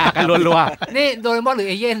อัพยากันรัวๆนี่โดเรมอนหรือ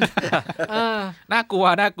เอเย่นน่ากลัว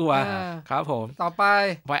ครับผมต่อไป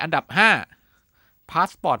อันดับ5พา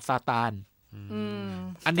สปอร์ตซาตาน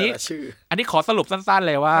อันนี้ขอสรุปสั้นๆ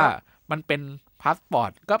เลยว่ามันเป็นพาสปอร์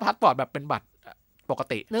ตแบบเป็นบัตรปก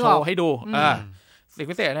ติโชว์ให้ดูสิ่ง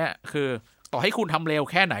พิเศษเนี่ยคือต่อให้คุณทำเร็ว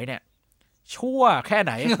แค่ไหนเนี่ยชั่วแค่ไ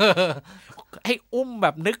หนให้อุ้มแบ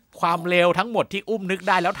บนึกความเร็วทั้งหมดที่อุ้มนึก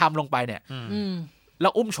ได้แล้วทำลงไปเนี่ยแล้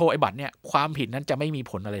วอุ้มโชว์ไอ้บัตรเนี่ยความผิดนั้นจะไม่มี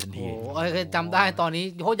ผลอะไรทันทีโอ้จำได้ตอนนี้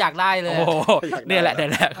โคตรอยากได้เลยเนี่ยแหละ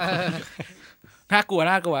น่ากลัวแ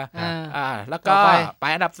ล้วก็ไป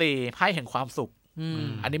อันดับ4ไพ่แห่งความสุข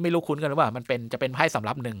อันนี้ไม่รู้คุ้นกันหรือเปล่ามันจะเป็นไพ่สำ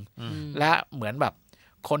รับหนึ่งและเหมือนแบบ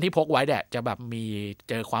คนที่พกไว้เนี่ยจะแบบมี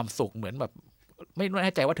เจอความสุขเหมือนแบบไม่แ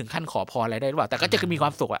น่ใจว่าถึงขั้นขอพรอะไรได้หรือเปล่าแต่ก็จะมีควา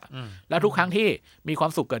มสุขแล้วทุกครั้งที่มีควา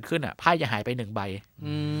มสุขเกิดขึ้นไพ่จะหายไป1ใบ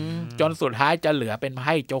จนสุดท้ายจะเหลือเป็นไ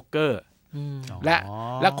พ่โจ๊กเกอร์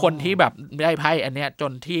และคนที่แบบได้ไพ่อันเนี้ยจ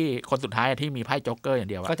นที่คนสุดท้ายที่มีไพ่โจ๊กเกอร์อย่าง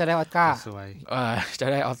เดียวก็จะได้ออสการ์จะ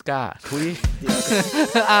ได้ออสการ์ทุย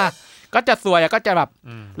ก็จะซวยก็จะแบบ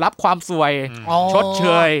รับความซวยชดเช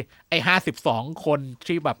ยไอ้52คน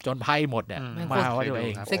ที่แบบจนไพ่หมดเนี่ยมาว่าตัวเอ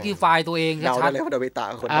งเซคิฟายตัวเองชัดๆเลยโดบิตะ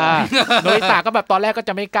คนโดบิตะก็แบบตอนแรกก็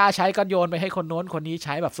จะไม่กล้าใช้ก็โยนไปให้คนโน้นคนนี้ใ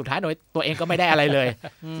ช้แบบสุดท้ายตัวเองก็ไม่ได้อะไรเลย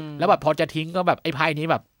แล้วแบบพอจะทิ้งก็แบบไอ้ไพ่นี้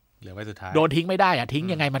แบบเหลือไว้สุดท้ายโดนทิ้งไม่ได้ทิ้ง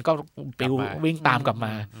ยังไงมันก็ปิววิ่งตามกลับม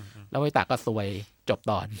าแล้วโดบิตะก็ซวยจบ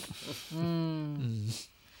ตอน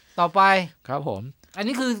ต่อไปครับผมอัน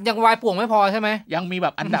นี้คือยังวายป่วงไม่พอใช่ไหมยังมีแบ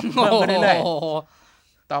บอันดับเพิ่มไปเรื่อย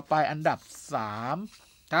ๆต่อไปอันดับ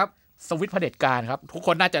3ครับสวิตช์เผด็จการครับทุกค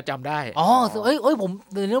นน่าจะจำได้ผม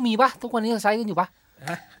เดี๋ยวนี้มีปะทุกวันนี้ใช้กันอยู่ปะ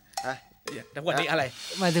ทุกวันนี้อะไร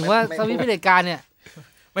หมายถึงว่าสวิตช์เผด็จการเนี่ย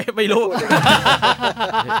ไม่รู้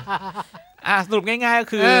สรุปง่ายๆก็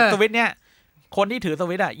คือสวิตช์เนี่ยคนที่ถือส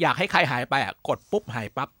วิตช์อยากให้ใครหายไปกดปุ๊บหาย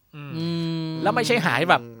ปั๊บแล้วไม่ใช่หาย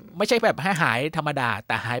แบบไม่ใช่แบบให้หายธรรมดาแ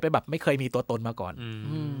ต่หายไปแบบไม่เคยมีตัวตนมาก่อน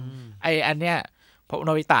อันเนี้ยพโน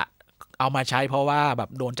บิตะเอามาใช้เพราะว่าแบบ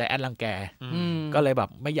โดนใจแอนรังแกก็เลยแบบ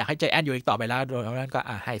ไม่อยากให้ใจแอนอยู่อีกต่อไปแล้วโดยนั้นก็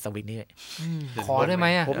ให้สวิตช์นี้ขอได้ไหม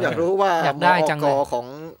ผมอยากรู้ว่ามก.ของ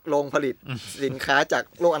โรงผลิตสินค้าจาก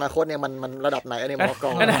โลกอนาคตเนี่ยมันระดับไหนอันนี้มก.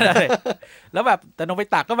แล้วแบบแต่โนบิ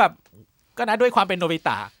ตะก็แบบก็นะด้วยความเป็นโนบิต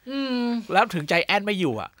ะแล้วถึงใจแอนไม่อ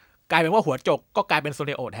ยู่กลายเป็นว่าหัวจกก็กลายเป็นซูเ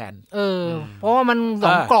นโอแทนเพราะว่ามันหล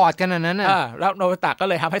งกอดกันนั้นน่ะแล้วโนบิตะก็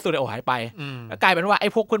เลยทำให้ซูเนโอหายไปแล้วกลายเป็นว่าไอ้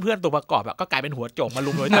พวกเพื่อนๆตัวประกอบก็กลายเป็นหัวจกมา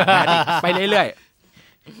ลุมโนบิตะไปเรื่อย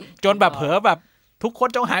ๆจนแบบเผลอแบบทุกคน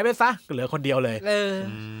จงหายไปซะเหลือคนเดียวเลย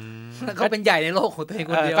เขาเป็นใหญ่ในโลกของตัวเอง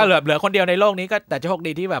คนเดียวก็เหลือคนเดียวในโลกนี้ก็แต่โชค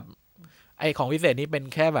ดีที่แบบ ไอของวิเศษนี้เป็น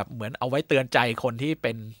แค่แบบเหมือนเอาไว้เตือนใจคนที่เ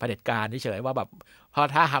ป็นเผด็จการเฉยๆว่าแบบเพราะ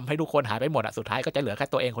ถ้าทำให้ทุกคนหายไปหมดอ่ะสุดท้ายก็จะเหลือแค่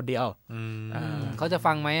ตัวเองคนเดียวเขาจะ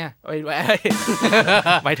ฟังไหมอ่ะ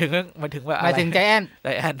หมายถึงว่าหมายถึงใจแอน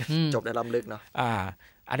จบในล้ำลึกเนาะ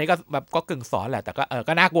อันนี้ก็แบบก็กึ่งสอนแหละแต่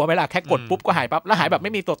ก็น่ากลัวไหมล่ะแค่กดปุ๊บก็หายปั๊บแล้วหายแบบไ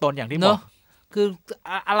ม่มีตัวตนอย่างที่บอกคือ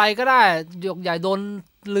อะไรก็ได้ใหญ่โดน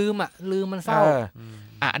ลืมมันเศร้า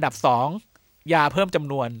อันดับ2ยาเพิ่มจ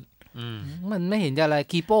ำนวนมันไม่เห็นจะอะไร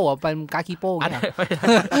คีโป้อ่ะเป็นการ์ดคีโป้เนี่ย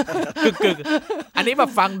กึ่งอันนี้แบ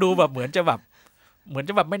บฟังดูแบบเหมือนจะแบบ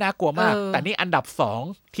ไม่น่ากลัวมากแต่นี่อันดับ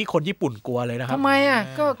2ที่คนญี่ปุ่นกลัวเลยนะครับทำไมอ่ะ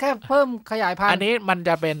ก็แค่เพิ่มขยายพันธุ์อันนี้มันจ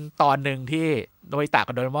ะเป็นตอนนึงที่โนบิตะ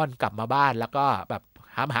กับโดเรมอนกลับมาบ้านแล้วก็แบบ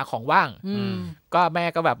หาของว่างก็แม่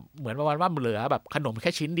ก็แบบเหมือนประมาณว่าเหลือแบบขนมแ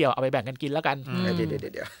ค่ชิ้นเดียวเอาไปแบ่งกันกินแล้วกันเดี๋ย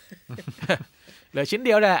วเหลือชิ้นเ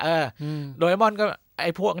ดียวแหละโดเรมอนก็ไ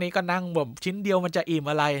อ้พวกนี้ก็นั่งแบบชิ้นเดียวมันจะอิ่ม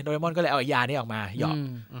อะไรโดเรมอนก็เลยเอายานี้ออกมาเหยาะ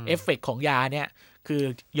เอฟเฟกต์ของยาเนี่ยคือ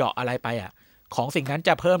เหยาะอะไรไปอ่ะของสิ่งนั้นจ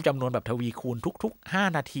ะเพิ่มจำนวนแบบทวีคูณทุกๆ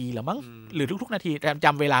5นาทีหรือมั้งหรือทุกๆนาทีจ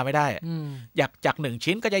ำเวลาไม่ได้จาก1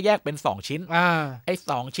ชิ้นก็จะแยกเป็น2ชิ้นไอ้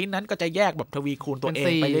2ชิ้นนั้นก็จะแยกแบบทวีคูณตัวเอง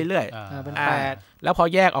ไปเรื่อยๆเป็น8แล้วพอ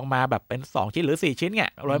แยกออกมาแบบเป็น2ชิ้นหรือ4ชิ้นเนี่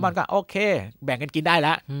ยโดเรมอนก็โอเคแบ่งกันกินได้แ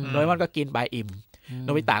ล้วโดเรมอนก็กินไปอิ่มโน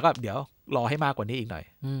บิตะก็เดี๋ยวรอให้มากกว่านี้อีกหน่อย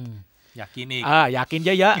อยากกินอีกอยากกิน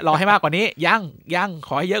เยอะๆรอให้มากกว่านี้ยังข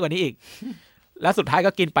อให้เยอะกว่านี้อีกแล้วสุดท้าย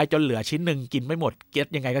ก็กินไปจนเหลือชิ้นนึงกินไม่หมดเก็ต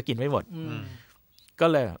ยังไงก็กินไม่หมดก็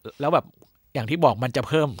เลยแล้วแบบอย่างที่บอกมันจะ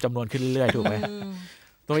เพิ่มจำนวนขึ้นเรื่อยๆถูกไหม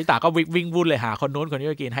โนบิตะก็วิ่งวุ่นเลยหาคนนู้นคนนี้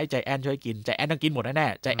ไปกินให้ใจแอนช่วยกินใจแอนต้องกินหมดแน่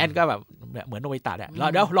ๆใจแอนก็แบบเหมือนโนบิตะเนี่ย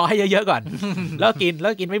เดี๋ยวรอให้เยอะๆก่อนแล้ว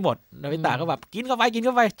กินไม่หมดโนบิตะก็แบบกินเข้าไ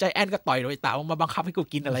ปใจแอนก็ต่อยโนบิตะมาบังคับให้กู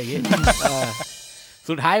กินอะไรอย่างเงี้ย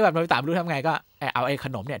สุดท้ายแบบโนบิตะไม่รู้ทำไงก็เอาไอ้ข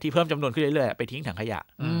นมเนี่ยที่เพิ่มจำนวนขึ้นเรื่อยๆไปทิ้งถังขยะ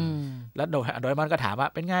แล้วโดยมันก็ถามว่า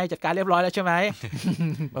เป็นไงจัดการเรียบร้อยแล้วใช่ไหม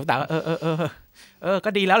โนบิตะก็ก็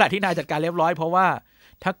ดีแล้วแหละที่นายจัดการเรียบร้อยเพราะว่า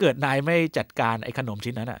ถ้าเกิดนายไม่จัดการไอ้ขนม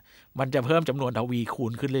ชิ้นนั้นอ่ะมันจะเพิ่มจำนวนทวีคู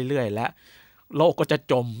ณขึ้นเรื่อยๆและโลกก็จะ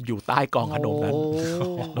จมอยู่ใต้กองขนมนั้น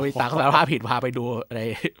โดยตาเขาสารภาพผิดพาไป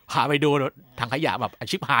ดูถังขยะแบบ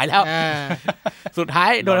ชิบหายแล้วสุดท้า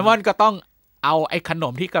ยโดเรมอนก็ต้องเอาไอ้ขน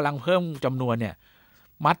มที่กำลังเพิ่มจำนวนเนี่ย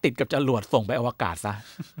มัดติดกับจรวดส่งไปอวกาศซะ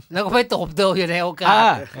แล้วก็ไปตบเดินอยู่ในอวกาศ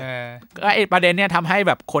ก็ไอ้ประเด็นเนี่ยทำให้แ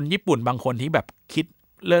บบคนญี่ปุ่นบางคนที่แบบคิด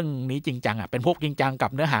เรื่องนี้จริงจังอ่ะเป็นพวกจริงจังกั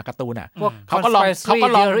บเนื้อหาการ์ตูนอ่ะเขาก็ล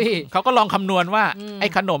องคำนวณว่าไอ้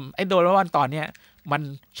ขนมไอ้โดเรมอนตอนเนี้ยมัน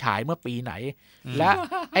ฉายเมื่อปีไหนและ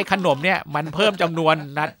ไอ้ขนมเนี่ยมันเพิ่มจำนวน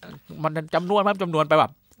นะมันเพิ่มจำนวนไปแบ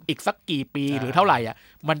บอีกสักกี่ปีหรือเท่าไหร่อ่ะ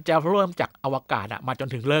มันจะเริ่มจากอวกาศอ่ะมาจน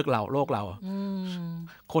ถึงโลกเรา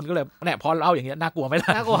คนก็เลยเนี่ยพอเล่าอย่างเงี้ยน่ากลัวไหมล่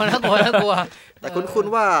ะน่ากลัวแต่คุณ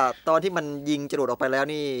ว่าตอนที่มันยิงจรวดออกไปแล้ว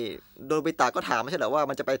นี่โดบิตะก็ถามไม่ใช่เหรอว่า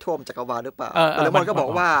มันจะไปท่วมจักรวาลหรือเปล่าโดเรมอนก็บอก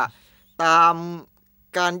ว่าตาม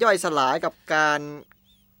การย่อยสลายกับการ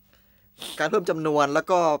เพิ่มจำนวนแล้ว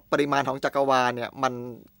ก็ปริมาณของจักรวาลเนี่ย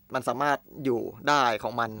มันสามารถอยู่ได้ข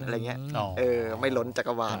องมันอะไรเงี้ยไม่ล้นจัก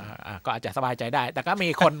รวาลก็อาจจะสบายใจได้แต่ก็มี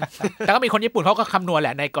คนญี่ปุ่นเขาก็คำนวณแหล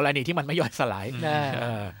ะในกรณีที่มันไม่ย่อยสลาย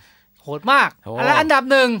โหดมากแล้วอันดับ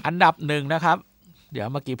1นะครับเดี๋ยว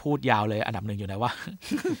เมื่อกี้พูดยาวเลยอันดับ1อยู่ไหนวะ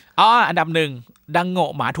อันดับ1ดังโง่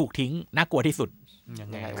หมาถูกทิ้งน่ากลัวที่สุด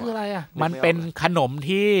คืออะไรอ่ะมันเป็นขนม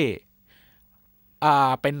ที่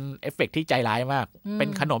เป็นเอฟเฟกต์ที่ใจร้ายมากเป็น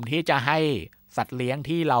ขนมที่จะให้สัตว์เลี้ยง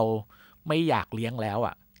ที่เราไม่อยากเลี้ยงแล้ว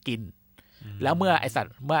อ่ะกินแล้วเมื่อไอสัต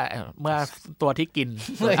ว์เมื่อตัวที่กิน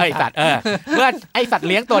ไอสัตว์เมื่อไอสัตว์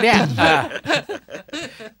เลี้ยงตัวเนี้ย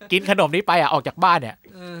กินขนมนี้ไปออกจากบ้านเนี่ย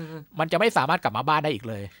มันจะไม่สามารถกลับมาบ้านได้อีก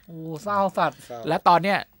เลยโอ้เศร้าสัตว์และตอนเ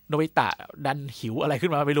นี้ยโนบิตะดันหิวอะไรขึ้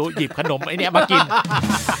นมาไม่รู้หยิบขนมไอเนี้ยมากิน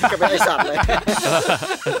ก็เป็นไอสัตว์เลย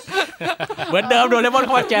เหมือนเดิมโดเรมอนเ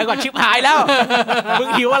ข้ามาเจอก่อนชิบหายแล้วมึง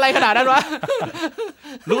หิวอะไรขนาดนั้นวะ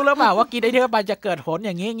รู้แล้วเปล่าว่ากินไอเนี้ยไปจะเกิดผลอ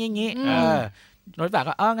ย่างงี้โนบิตะ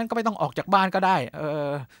ก็งั้นก็ไม่ต้องออกจากบ้านก็ได้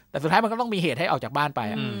แต่สุดท้ายมันก็ต้องมีเหตุให้ออกจากบ้านไป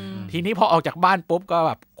ทีนี้พอออกจากบ้านปุ๊บก็แ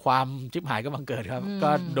บบความชิบหายก็บังเกิดครับก็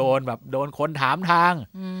โดนคนถามทาง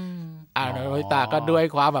โนบิตะก็ด้วย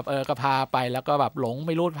ความแบบก็พาไปแล้วก็แบบหลงไ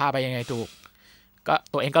ม่รู้พาไปยังไงถูกก็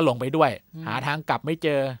ตัวเองก็หลงไปด้วยหาทางกลับไม่เจ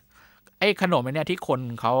อไอ้ขนมเนี่ยที่คน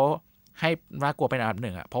เขาให้น่ากลัวเป็นอันดับ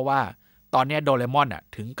1อ่ะเพราะว่าตอนนี้โดเรมอน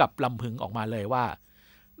ถึงกับลำพึงออกมาเลยว่า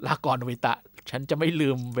ลาก่อนโนบิตะฉันจะไม่ลื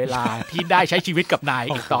มเวลาที่ได้ใช้ชีวิตกับนาย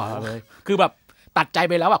อีกต่อเลยคือแบบตัดใจ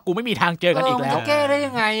ไปแล้วกูไม่มีทางเจอกันอีกแล้วจะแก้ได้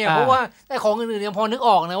ยังไงเพราะว่าไอ้ของอื่นๆยังพอนึกอ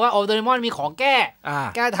อกนะว่าโดเรมอนมีของแ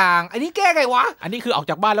ก้ทางอันนี้แก้ไงวะอันนี้คือออก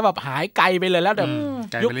จากบ้านแล้วแบบหายไกลไปเลยแล้วแบบ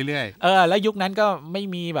ไกลไปเรื่อยๆแล้วยุคนั้นก็ไม่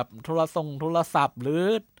มีแบบโทรศัพท์หรือ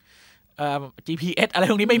GPS อะไร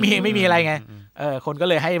พวกนี้ไม่มีอะไรไงคนก็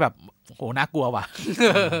เลยให้แบบโหน่ากลัวว่ะ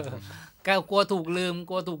กลัวถูกลืม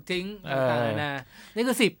กลัวถูกทิ้งนะนี่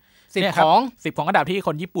คือ10ของอันดับที่ค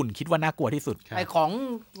นญี่ปุ่นคิดว่าน่ากลัวที่สุดไอของ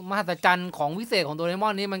มหัศจรรย์ของวิเศษของโดเรม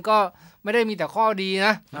อนนี้มันก็ไม่ได้มีแต่ข้อดีน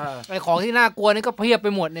ะไอของที่น่ากลัวนี่ก็เพียบไป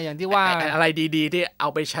หมดเนี่ยอย่างที่ว่าอะไรดีๆที่เอา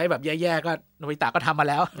ไปใช้แบบแย่ๆก็โนบิตะก็ทำมา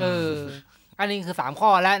แล้วอันนี้คือ3ข้อ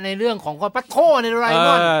แล้วในเรื่องของคนปัทโทในโดราเอม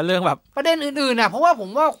อนเรื่องแบบประเด็นอื่นๆน่ะเพราะว่าผม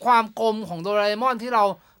ว่าความกลมของโดราเอมอนที่เรา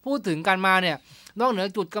พูดถึงกันมาเนี่ยนอกเหนือ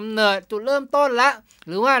จุดกำเนิดจุดเริ่มต้นละ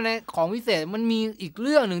หรือว่าในของวิเศษมันมีอีกเ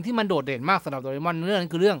รื่องนึงที่มันโดดเด่นมากสำหรับโดราเอมอนเรื่องนั้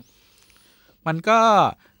นคือเรื่องมันก็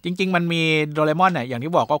จริงๆมันมีโดราเอมอนเนี่ยอย่าง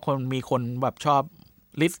ที่บอกก็มีคนแบบชอบ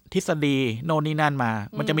ลิสต์ทฤษฎีโน่นนี่นั่นมา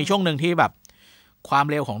มันจะมีช่วงนึงที่แบบความ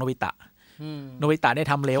เร็วของโนบิตะโนบิตะได้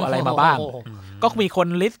ทำเร็วอะไรมาบ้างก็มีคน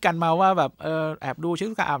ลิสต์กันมาว่าแบบแอบดูชุ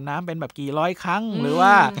ดการอาบน้ำเป็นแบบกี่ร้อยครั้งหรือว่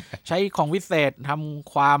าใช้ของวิเศษท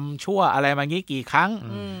ำความชั่วอะไรมางี้กี่ครั้ง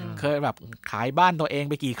เคยแบบขายบ้านตัวเอง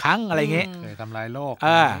ไปกี่ครั้งอะไรเงี้ยเคยทำลายโลก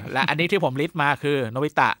และอันนี้ที่ผมลิสต์มาคือโน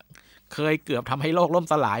บิตะเคยเกือบทำให้โลกล่ม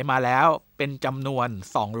สลายมาแล้วเป็นจำนวน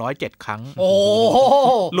207ครั้งโอ้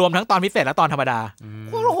รวมทั้งตอนพิเศษและตอนธรรมดาโ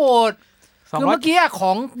คตรโหดคือเมื่อกี้ข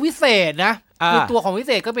องวิเศษนะคือตัวของวิเ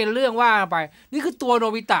ศษก็เป็นเรื่องว่าไปนี่คือตัวโน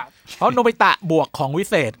บิตะเพราะโนบิตะบวกของวิ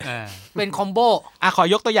เศษเป็นคอมโบขอ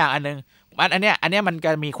ยกตัวอย่างอันนึงอันเนี้ยมันจ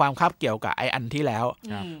ะมีความคาบเกี่ยวกับไออันที่แล้ว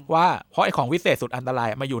ว่าเพราะไอของวิเศษสุดอันตราย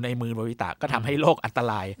มาอยู่ในมือโนบิตะก็ทำให้โลกอันต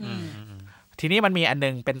รายทีนี้มันมีอันนึ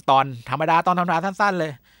งเป็นตอนธรรมดาสั้นๆเล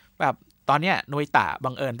ยแบบตอนเนี้ยโนบิตะบั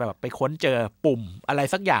งเอิญไปค้นเจอปุ่มอะไร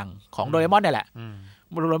สักอย่างของโดเรมอนเนี่ยแหละ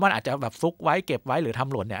โดเรมอนอาจจะแบบซุกไว้เก็บไว้หรือท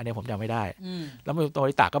ำหล่นเนี่ยอันนี้ผมจำไม่ได้แล้วโน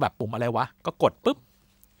บิตะก็แบบปุ่มอะไรวะก็กดปุ๊บ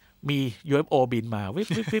มี UFO บินมาวิบ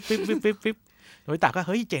วิบวิบวิบวิบวิบวิบโนบิตะก็เ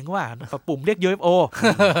ฮ้ยเจ๋งว่ะปุ่มเรียก UFO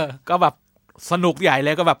ก็แบบสนุกใหญ่เล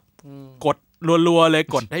ยก็แบบกดรัวๆเลย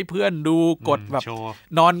กดให้เพื่อนดูกดแบบ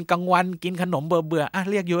นอนกลางวันกินขนมเบื่อๆ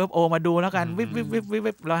เรียก UFO มาดูแล้วกันวิบวิบวิบ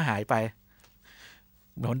วิบแล้วหายไป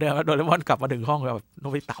เหมือนเดิมโดเรมอนกลับมาถึงห้องแบบโน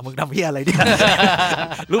บิตะมึงทำเหี้ยอะไรเนี่ย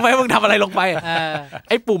รู้ไหมมึงทำอะไรลงไปไ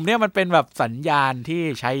อ้ปุ่มเนี่ยมันเป็นแบบสัญญาณที่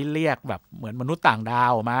ใช้เรียกแบบเหมือนมนุษย์ต่างดา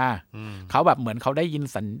วมาเขาแบบเหมือนเขาได้ยิน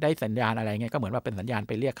ได้สัญญาณอะไรเงี้ยก็เหมือนว่าเป็นสัญญาณไ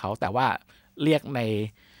ปเรียกเขาแต่ว่าเรียก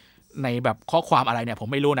ในแบบข้อความอะไรเนี่ยผม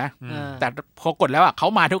ไม่รู้นะแต่พอกดแล้วเขา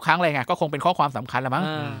มาทุกครั้งเลยไงก็คงเป็นข้อความสำคัญละมั้ง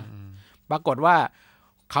ปรากฏว่า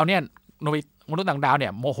เขาเนี่ยมนุษย์ต่างดาวเนี่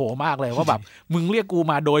ยโมโหมากเลยว่าแบบมึงเรียกกู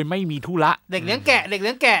มาโดยไม่มีธุระเด็กเลี้ยงแกะ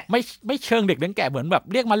ไม่เชิงเด็กเลี้ยงแกะเหมือนแบบ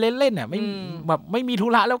เรียกมาเล่นๆเนี่ยไม่แบบไม่มีธุ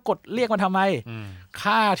ระแล้วกดเรียกมาทำไม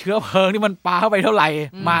ค่าเชื้อเพลิงนี่มันปาเข้าไปเท่าไหร่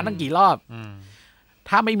มาตั้งกี่รอบ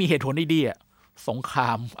ถ้าไม่มีเหตุผลดีๆสงครา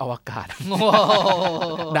มอวกาศ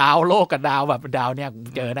ดาวโลกกับดาวแบบดาวเนี่ย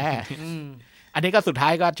เจอแน่อันนี้ก็สุดท้า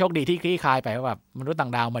ยก็โชคดีที่คลี่คลายไปว่าแบบมนุษย์ต่า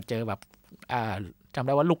งดาวมาเจอแบบจำไ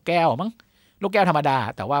ด้ว่าลูกแก้วมั้งลูกแก้วธรรมดา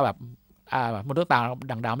แต่ว่าแบบมนุษย์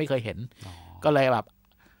ต่างดาวไม่เคยเห็นก็เลยแบบ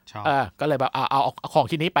ก็เลยแบบเอาของ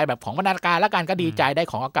ชิ้นนี้ไปแบบของบรรณาการแล้วกันก็ดีใจได้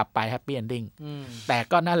ของกลับไปแฮปปี้เอนดิ้งแต่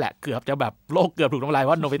ก็นั่นแหละเกือบจะแบบโลกเกือบถูกทำลายเพร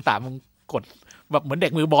าะโนบิตะมึงกดแบบเหมือนเด็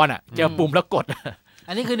กมือบอลอ่ะเจอปุ่มแล้วกด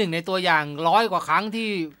อันนี้คือหนึ่งในตัวอย่าง100 กว่าครั้งที่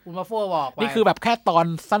คุณมาโฟบอกนี่คือแบบแค่ตอน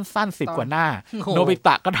สั้นๆ10 กว่าหน้าโนบิต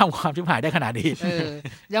ะก็ทำความชิบหายได้ขนาดนี้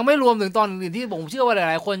ยังไม่รวมถึงตอนอื่นที่ผมเชื่อว่าห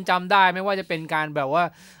ลายๆคนจำได้ไม่ว่าจะเป็นการแบบว่า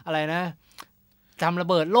อะไรนะทำระ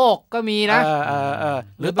เบิดโลกก็มีนะ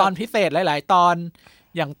หรือตอนพิเศษหลายๆตอน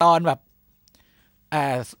อย่างตอนแบบไ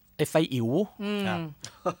อ้ไซอิ๋ว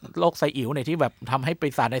โลกไซอิ๋วเนี่ยที่แบบทำให้ปี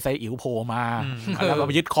ศาจในไซอิ๋วโผล่มาแล้วก็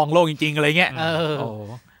ยึดครองโลกจริงๆอะไรเงี้ย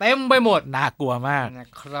เต็มไปหมดน่ากลัวมากนะ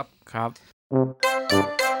ครับครับ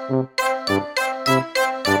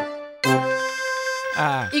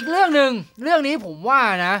อีกเรื่องนึงเรื่องนี้ผมว่า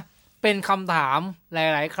นะเป็นคำถามห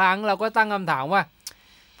ลายๆครั้งเราก็ตั้งคำถามว่า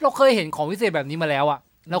เราเคยเห็นของวิเศษแบบนี้มาแล้วอะ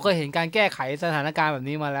เราเคยเห็นการแก้ไขสถานการณ์แบบ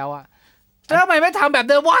นี้มาแล้วอะแต่ทำไมไม่ทำแบบ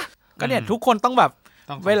เดิมวะก็เนี่ยทุกคนต้องแบบ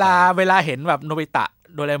เวลาเห็นแบบโนบิตะ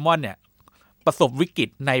โดเรมอนเนี่ยประสบวิกฤต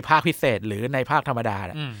ในภาคพิเศษหรือในภาคธรรมดาเ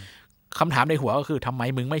นี่ยคำถามในหัวก็คือทำไม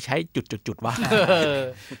มึงไม่ใช้จุดวะ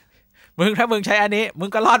ถ้ามึงใช้อันนี้มึง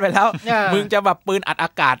ก็รอดไปแล้วมึงจะแบบปืนอัดอ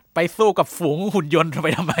ากาศไปสู้กับฝูงหุ่นยนต์ไป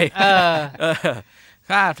ทำไม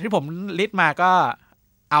ค่ะที่ผมลิสต์มาก็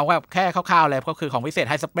เอาแบบแค่คร่าวๆเลยก็คือของพิเศษ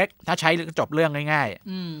ไฮสเปคถ้าใช้จบเรื่องง่าย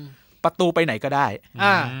ๆประตูไปไหนก็ได้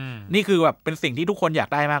นี่คือแบบเป็นสิ่งที่ทุกคนอยาก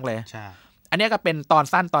ได้มากเลยอันนี้ก็เป็นตอน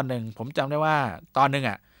สั้นตอนหนึ่งผมจำได้ว่าตอนหนึ่ง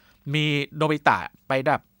อ่ะมีโนบิตะไปแ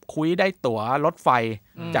บบคุยได้ตั๋วรถไฟ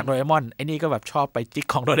จากโดเรมอนไอ้นี่ก็แบบชอบไปจิก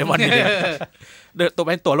ของโดเรมอนนี่ตัวเ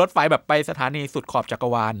ป็นตั๋วรถไฟแบบไปสถานีสุดขอบจักร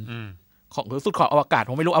วาลของหรือสุดขอบอวกาศ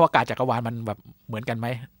ผมไม่รู้อวกาศจักรวาลมันแบบเหมือนกันไหม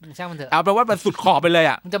ช่างมันเถอะเอาแปลว่ามันสุดขอบไปเลย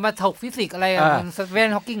อ่ะมันจะมาถกฟิสิกส์อะไรมันสเตฟน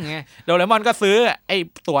ฮอว์กิงไงโดเรมอนก็ซื้อไอ้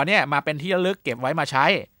ตั๋วเนี่ยมาเป็นที่ระลึกเก็บไว้มาใช้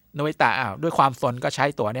โนบิตะด้วยความสนก็ใช้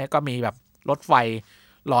ตั๋วเนี่ยก็มีแบบรถไฟ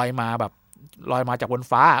ลอยมาจากบน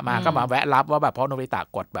ฟ้ามาก็มาแวะรับว่าแบบเพราะโนบิตะ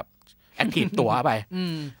กดแบบแอคทีฟตั๋วไป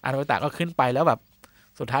โนบิตะก็ขึ้นไปแล้วแบบ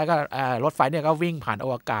สุดท้ายก็รถไฟเนี่ยก็วิ่งผ่านอ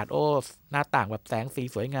วกาศโอ้หน้าต่างแบบแสงสี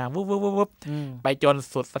สวยงามวุบไปจน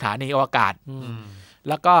สุดสถานีอวกาศ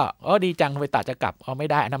แล้วก็ดีจังโนบิตะจะกลับเอาไม่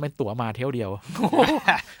ได้อันนั้นเป็นตั๋วมาเที่ยวเดียว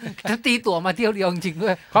จะตีตั๋วมาเที่ยวเดียวจริงๆด้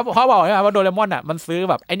วยเขาบอกว่าโดเรมอนอ่ะมันซื้อ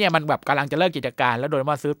แบบไอเนี่ยมันแบบกำลังจะเลิกกิจการแล้วโดเร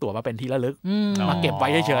มอนซื้อตั๋วมาเป็นที่ระลึกมาเก็บไว้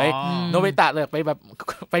เฉยๆโนบิตะเลยไปแบบ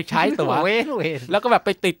ไปใช้ตั๋วแล้วก็แบบไป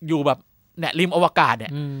ติดอยู่แบบเนี่ยริมอวกาศเนี่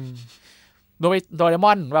ยโดเรม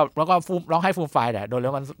อนแบบแล้วก็ร้องให้ฟูมไฟเนี่ยโดเร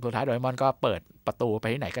มอนสุดท้ายโดเรมอนก็เปิดประตูไป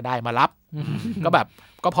ที่ไหนก็ได้มารับก็แบบ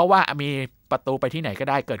ก็เพราะว่ามีประตูไปที่ไหนก็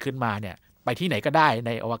ได้เกิดขึ้นมาเนี่ยไปที่ไหนก็ได้ใ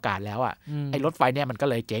นอวกาศแล้วอ่ะไอ้รถไฟเนี่ยมันก็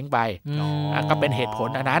เลยเจ๊งไปก็เป็นเหตุผล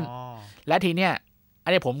อันนั้นและทีเนี้ยอั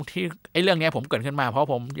นนี้ผมที่ไอ้เรื่องนี้ผมเกิดขึ้นมาเพราะ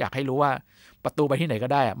ผมอยากให้รู้ว่าประตูไปที่ไหนก็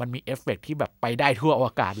ได้อ่ะมันมีเอฟเฟกต์ที่แบบไปได้ทั่วอว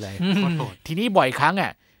กาศเลยทีนี้บ่อยครั้งอ่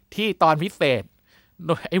ะที่ตอนพิเศษ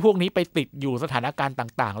ไอ้พวกนี้ไปติดอยู่สถานการณ์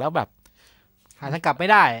ต่างๆแล้วแบบหาทางกลับไม่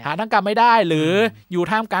ได้หรืออยู่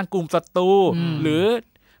ท่ามกลางกลุ่มศัตรูหรือ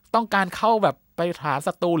ต้องการเข้าแบบไปฐาน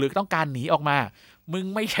ศัตรูหรือต้องการหนีออกมามึง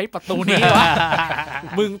ไม่ใช้ประตูนี้วะ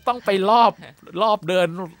มึงต้องไปรอบเดิน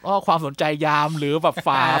ความสนใจยามหรือแบบ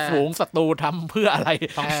ฝ่าฝูงศัตรูทำเพื่ออะไร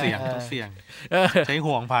ต้องเสี่ยงใช้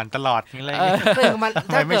ห่วงผ่านตลอดนี่อะไรมัน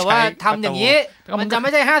ถ้าเกิดว่าทำอย่างนี้มันจะไ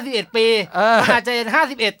ม่ใช่51ปีมันอาจจะ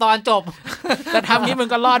51ตอนจบแต่ทำนี้มึง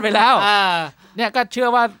ก็รอดไปแล้วเนี่ยก็เชื่อ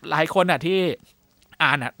ว่าหลายคนอ่ะที่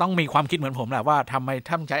อ่านอ่ะต้องมีความคิดเหมือนผมแหละว่าทำไม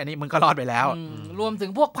ถ้ามึงใช้อันนี้มึงก็รอดไปแล้วรวมถึ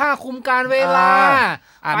งพวกผ้าคลุมการเวลา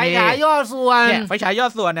ไฟฉายย่อส่วนเนี่ยไฟฉายย่อ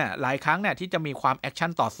ส่วนเนี่ยหลายครั้งเนี่ยที่จะมีความแอคชั่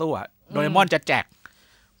นต่อสู้อ่ะโดเรมอนจะแจก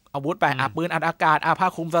อาวุธไปปืนอัดอากาศผ้า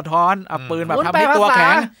คลุมสะท้อนปืนแบบทำให้ตัวแข็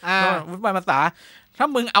งวุธไปภาษาถ้า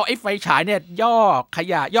มึงเอาไอ้ไฟฉายเนี่ยย่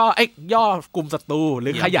อกลุ่มศัตรูหรื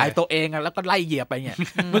อขยายตัวเองแล้วก็ไล่เหยียบไปเนี่ย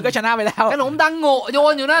มึงก็ชนะไปแล้วขนมดังโง่โย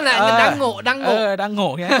นอยู่นั่นแหละดังโง่ดังโง่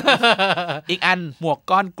เนี่ยอีกอันหมวก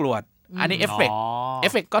ก้อนกรวดอันนี้เอฟเฟก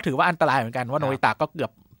ต์ก็ถือว่าอันตรายเหมือนกันว่าโนบิตะก็เกื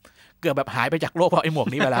อบแบบหายไปจากโลกเพราะไอ้หมวก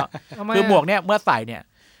นี้ไปแล้วคือหมวกเนี่ยเมื่อใส่เนี่ย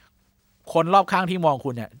คนรอบข้างที่มองคุ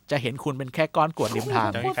ณเนี่ยจะเห็นคุณเป็นแค่ก้อนกรวดริมทาง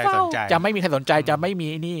จะไม่มีใครสนใจจะไม่มี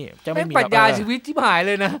นี่จะไม่มีปรัชญาชีวิตที่หาย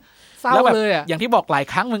เลยนะแล้วแบบอย่างที่บอกหลาย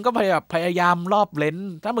ครั้งมึงก็พยายามรอบเลน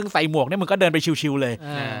ถ้ามึงใส่หมวกเนี่ยมึงก็เดินไปชิวๆเลย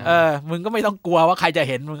มึงก็ไม่ต้องกลัวว่าใครจะ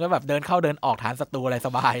เห็นมึงก็แบบเดินเข้าเดินออกฐานศัตรูอะไรส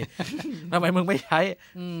บายทำไมมึงไม่ใช้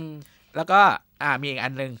แล้วก็มีอีกอั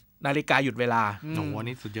นนึงนาฬิกาหยุดเวลาโอ้โห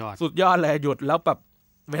นี่สุดยอดเลยหยุดแล้วแบบ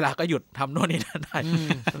เวลาก็หยุดทำโน่นนี่นั่นได้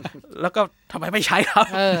แล้วก็ทำไมไม่ใช้ครับ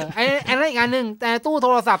ไอ้นั่นอีกอันนึงแต่ตู้โท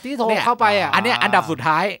รศัพท์ที่โทรเข้าไปอันนี้อันดับสุด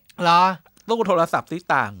ท้ายเหรอตู้โทรศัพท์ที่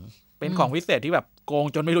ต่างเป็นของวิเศษที่แบบโกง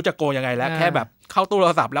จนไม่รู้จะโกงยังไงแล้วแค่แบบเข้าตู้โท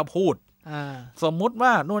รศัพท์แล้วพูดสมมุติว่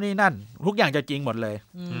านู่นนี่นั่นทุกอย่างจะจริงหมดเลย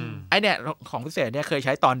ไอเนี่ยของพิเศษเนี่ยเคยใ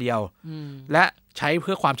ช้ตอนเดียวและใช้เ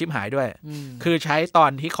พื่อความชิบหายด้วยคือใช้ตอน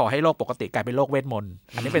ที่ขอให้โลกปกติกลายเป็นโลกเวทมนต์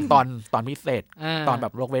อันนี้เป็นตอนพิเศษตอนแบ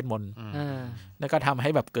บโลกเวทมนต์แล้วก็ทำให้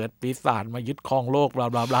แบบเกิดปีศาจมายึดครองโลกบลา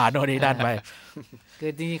บลาบลาโน่นนี่นั่นไปคื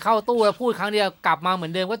อจริงๆเข้าตู้แล้วพูดครั้งเดียวกลับมาเหมือ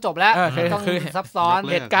นเดิมก็จบแล้วต้องซับซ้อน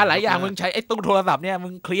เหตุการณ์หลายอย่างมึงใช้ไอ้ตู้โทรศัพท์เนี่ยมึ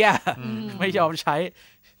งเคลียร์ไม่ยอมใช้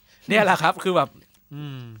เนี่ยแหละครับคือแบบ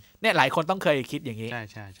เนี่ยหลายคนต้องเคยคิดอย่างนี้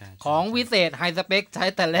ใช่ของวิเศษไฮสเปคใช้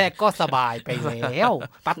แต่แรกก็สบายไปแล้ว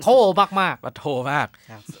ปัดโทมากปัดโทมาก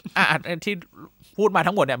ที่พูดมา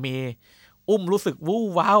ทั้งหมดเนี่ยมีรู้สึกวู้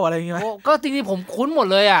ว้าวอะไรอย่างเงี้ยก็จริงๆผมคุ้นหมด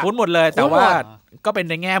เลยคุ้นหมดเลยแต่ว่าก็เป็น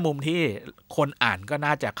ในแง่มุมที่คนอ่านก็น่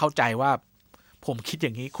าจะเข้าใจว่าผมคิดอย่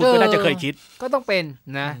างนี้คุณก็น่าจะเคยคิดก็ต้องเป็น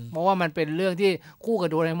นะเพราะว่ามันเป็นเรื่องที่คู่กับ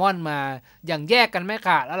โดเรมอนมาอย่างแยกกันไม่ข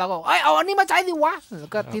าดแล้วเราก็เอาอันนี้มาใช้สิวะ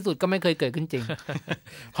ก็ที่สุดก็ไม่เคยเกิดขึ้นจริง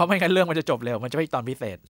เพราะไม่งั้นเรื่องมันจะจบเร็วมันจะไม่ตอนพิเศ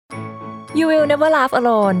ษ You will never laugh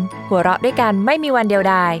alone หัวเราะด้วยกันไม่มีวันเดียว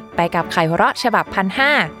ดายไปกับไข่หัวเราะฉบับ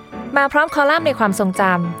 1,500 มาพร้อมคอลัมน์ในความทรงจ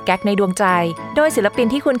ำแก๊กในดวงใจโดยศิลปิน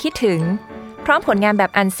ที่คุณคิดถึงพร้อมผลงานแบ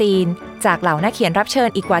บอันซีนจากเหล่านักเขียนรับเชิญ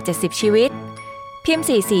อีกกว่า70ชีวิตพิมพ์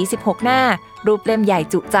4 สี 16 หน้ารูปเล่มใหญ่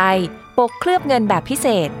จุใจปกเคลือบเงินแบบพิเศ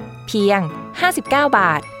ษเพียง59 บ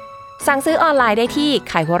าทสั่งซื้อออนไลน์ได้ที่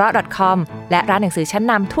ไข่หัวเราะ .com และร้านหนังสือชั้น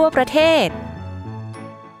นำทั่วประเทศ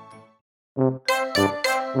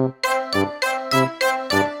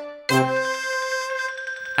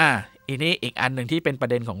อีกอันหนึ่งที่เป็นประ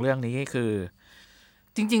เด็นของเรื่องนี้คือ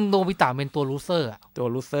จริงๆโนบิตะเป็นตัวลูเซอร์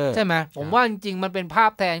ใช่ไหมผมว่าจริงๆมันเป็นภา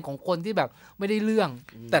พแทนของคนที่แบบไม่ได้เรื่อง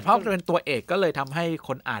แต่เพราะเป็นตัวเอกก็เลยทำให้ค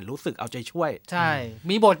นอ่านรู้สึกเอาใจช่วยใช่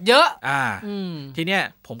มีบทเยอะทีเนี้ย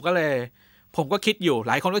ผมก็คิดอยู่ห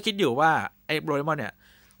ลายคนก็คิดอยู่ว่าไอ้โดเรมอนเนี่ย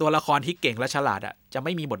ตัวละครที่เก่งและฉลาดอ่ะจะไ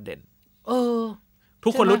ม่มีบทเด่น ทุ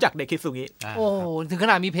กคนรู้จักเด็กคิดสุงิโอ้ถึงข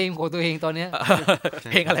นาดมีเพลงของตัวเองตอนนี้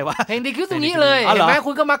เพลงอะไรวะเพลงเด็กคิดสุงิเลยเห็นไหม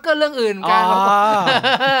คุณก็มักเกิลเรื่องอื่นกัน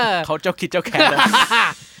เขาเจ้าคิดเจ้าแค้น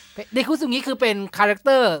เด็กคิดสุงิคือเป็นคาแรคเต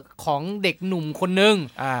อร์ของเด็กหนุ่มคนนึง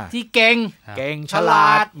ที่เก่งฉลา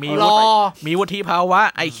ดมีวุฒิภาวะ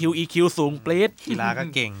IQ EQ สูงปรี๊ดกีฬาก็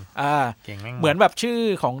เก่งเหมือนแบบชื่อ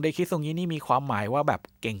ของเด็กคิดสุงินี่มีความหมายว่าแบบ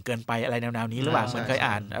เก่งเกินไปอะไรแนวๆนี้หรือเปล่าเหมือนเคย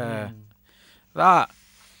อ่านก็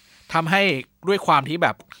ทำให้ด้วยความที่แบ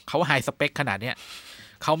บเขาไฮสเปคขนาดเนี้ย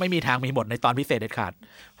เขาไม่มีทางมีบทในตอนพิเศษเด็ดขาด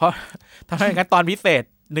เพราะถ้าอย่างนั้นตอนพิเศษ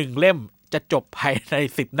1เล่มจะจบภายใน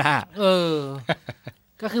10หน้า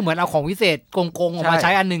ก็คือเหมือนเอาของพิเศษโกงๆออกมาใ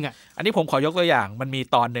ช้อันนึงอันนี้ผมขอยกตัวอย่างมันมี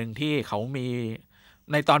ตอนนึงที่เขามี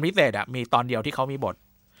ในตอนพิเศษมีตอนเดียวที่เขามีบท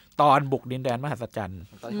ตอนบุกดินแดนมหัศจรรย์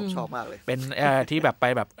ตอนผมชอบมากเลยเป็นที่แบบไป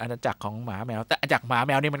แบบอาณาจักรของหมาแมวแต่อาณาจักรหมาแ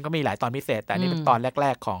มวนี่มันก็มีหลายตอนพิเศษแต่นี่เป็นตอนแร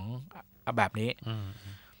กๆของแบบนี้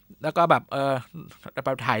แล้วก็แบบไป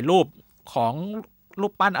ถ่ายรูปของรู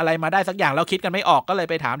ปปั้นอะไรมาได้สักอย่างแล้วคิดกันไม่ออกก็เลย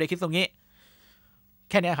ไปถามเดคิซุงิ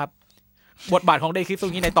แค่นี้ครับบทบาทของเดคิซุ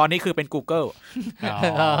งิในตอนนี้คือเป็น Google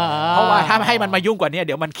เพราะว่าถ้าให้มันมายุ่งกว่านี้เ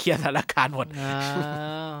ดี๋ยวมันเคลียร์สถานการณ์หมด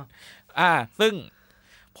ซึ่ง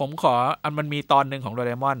ผมขอมันมีตอนนึงของโดเ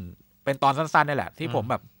รมอนเป็นตอนสั้นๆนี่แหละที่ผม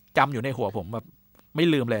แบบจำอยู่ในหัวผมแบบไม่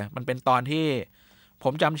ลืมเลยมันเป็นตอนที่ผ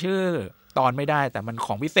มจำชื่อตอนไม่ได้แต่มันข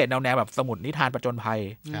องพิเศษแนวแบบสมุดนิทานประจนภัย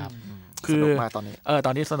คือตอนนี้ต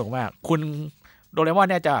อนนี้สนุกมากคุณโดเรมอน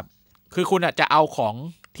เนี่ยจะคือคุณจะเอาของ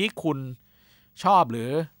ที่คุณชอบหรือ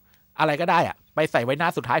อะไรก็ได้ไปใส่ไว้หน้า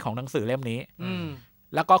สุดท้ายของหนังสือเล่มนี้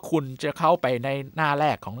แล้วก็คุณจะเข้าไปในหน้าแร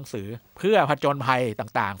กของหนังสือเพื่อผจญภัย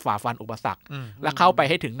ต่างๆฝ่าฟันอุปสรรคแล้วเข้าไป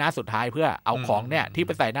ให้ถึงหน้าสุดท้ายเพื่อเอาของเนี่ยที่ไ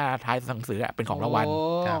ปใส่หน้าท้ายหนังสือเป็นของรางวัล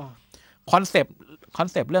คอนเซ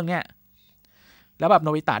ปต์เรื่องเนี้ยแล้วแบบโน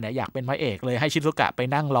บิตะเนี่ยอยากเป็นพระเอกเลยให้ชิซุกะไป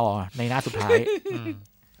นั่งรอในหน้าสุดท้าย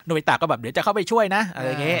โนบิตะก็แบบเดี๋ยวจะเข้าไปช่วยนะอะไร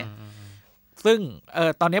เงี้ยซึ่ง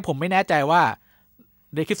ตอนนี้ผมไม่แน่ใจว่า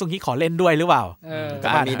เดคิซุงิขอเล่นด้วยหรือเปล่า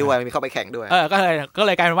มันมีด้วยมีเข้าไปแข่งด้วยก็เ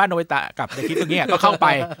ลยกลายเป็นว่าโนบิตะกับเดคิซุงิก็เข้าไป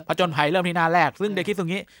ผจญภัยเริ่มที่หน้าแรกซึ่งเดคิซุ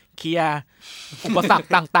งิเคลียร์อุปสรรค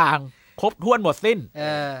ต่างๆครบถ้วนหมดสิ้น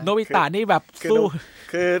โนบิตะนี่แบบสู้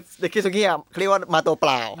คือเด็กคิซุงิเรียกว่ามาตัวเป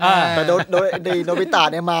ล่าแต่โดยโนบิตะ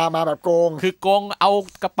เนี่ยมาแบบโกงคือโกงเอา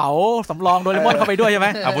กระเป๋าสำรองโดเรมอนเข้าไปด้วยใช่ไหม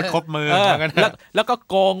อาวุธครบมือแล้วก็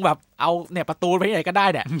โกงแบบเอาเนี่ยประตูไปที่ไหนก็ได้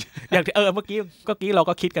เนี่ยอย่างเมื่อกี้เรา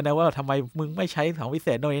ก็คิดกันนะว่าทำไมมึงไม่ใช้ของพิเศ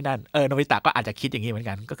ษโน่นนี่นั่นโนบิตะก็อาจจะคิดอย่างนี้เหมือน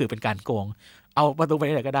กันก็คือเป็นการโกงเอาประตูไป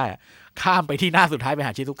ที่ไหนก็ได้ข้ามไปที่หน้าสุดท้ายไปห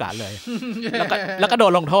าชิซุกะเลยแล้วก็โด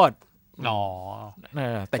นลงโทษ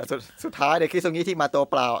แต่สุดท้ายเด็กคิซุงิที่มาตัว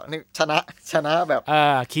เปล่านี่ชนะแบบ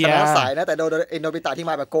ชนะสายนะแต่โดนโนบิตะที่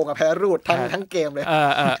มาแบบโกงกับแพ้รูดทั้งเกมเลย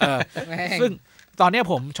ซึ่งตอนนี้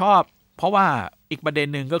ผมชอบเพราะว่าอีกประเด็น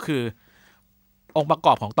หนึ่งก็คือองค์ประก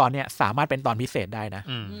อบของตอนเนี้ยสามารถเป็นตอนพิเศษได้นะ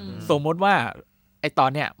สมมติว่าไอตอน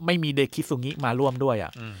เนี้ยไม่มีเด็กคิซุงิมาร่วมด้วย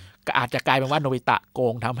ก็อาจจะกลายเป็นว่าโนบิตะโก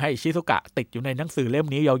งทำให้ชิซุกะติดอยู่ในหนังสือเล่ม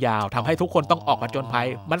นี้ยาวๆทำให้ทุกคนต้องออกผจญภัย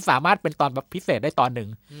มันสามารถเป็นตอนแบบพิเศษได้ตอนหนึ่ง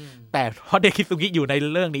แต่เพราะเด็กคิซุงิอยู่ใน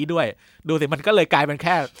เรื่องนี้ด้วยดูสิมันก็เลยกลายเป็นแ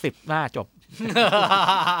ค่10หน้าจบ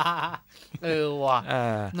ว่ะ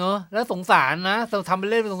เนอะแล้วสงสารนะทำไป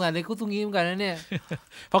เล่นเป็นสงสารเด็กคิซุงิเหมือนกันนะเนี่ย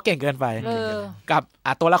เพราะเก่งเกินไปกับ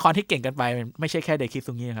ตัวละครที่เก่งเกินไปไม่ใช่แค่เด็กคิ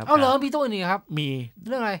ซุงิครับเหรอมีตัวอื่นครับมีเ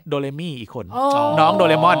รื่องอะไรโดเรมี่อีกคนน้องโด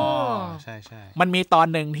เรมอนใช่มันมีตอน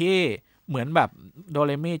หนึ่งที่เหมือนแบบโดเ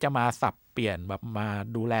รมี่จะมาสับเปลี่ยนแบบมา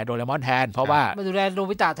ดูแลโดเรมอนแทนเพราะว่ามาดูแลโน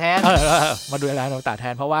บิตะแทนมาดูแลโนบิตะแท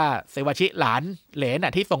นเพราะว่าเซวาชิหลานเหลน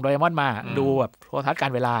ที่ส่งโดเรมอนมาดูแบบโทรทัศน์กา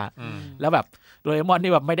รเวลาแล้วแบบโดเรมอน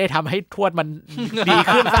นี่แบบไม่ได้ทำให้ทวดมันดี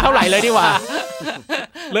ขึ้นเท่าไหร่เลยนี่หว่า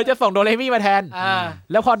เลยจะส่งโดเรมี่มาแทน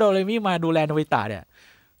แล้วพอโดเรมี่มาดูแลโนบิตะเนี่ย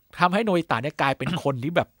ทำให้โนบิตะเนี่ยกลายเป็นคน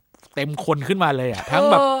ที่แบบเต็มคนขึ้นมาเลยทั้ง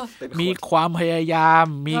แบบมีความพยายาม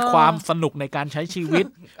มีความสนุกในการใช้ชีวิต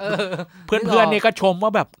เพื่อนๆนี่ก็ชมว่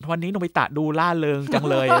าแบบวันนี้โนบิตะดูล่าเริงจัง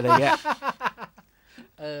เลยอะไรเงี้ย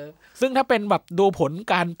ซึ่งถ้าเป็นแบบดูผล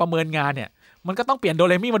การประเมินงานเนี่ยมันก็ต้องเปลี่ยนโด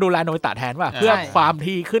เรมี่มาดูแลโนบิตะแทนว่าเพื่อความ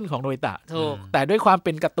ทีขึ้นของโนบิตะแต่ด้วยความเ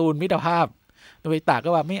ป็นการ์ตูนมิตรภาพโนบิตะก็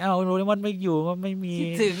แบบไม่เอาโดเรมอนไม่อยู่ก็ไม่มีคิ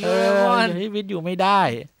ดถึงโดเรมอนชีวิตอยู่ไม่ได้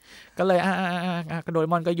ก็เลยโดเร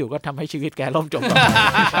มอนก็อยู่ก็ทำให้ชีวิตแกล่มจม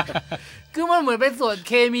คือมันเหมือนเป็นส่วนเ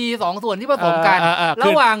คมี2ส่วนที่ผสมกันร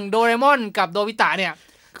ะหว่างโดเรมอนกับโนบิตะเนี่ย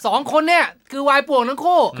2คนเนี่ยคือวายป่วงทั้ง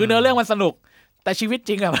คู่คือเนื้อเรื่องมันสนุกแต่ชีวิต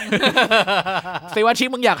จริงอะเซวาชิ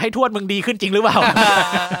มึงอยากให้ทวดมึงดีขึ้นจริงหรือเปล่า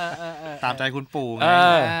ตามใจคุณปู่ไง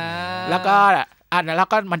แล้วก็แล้ว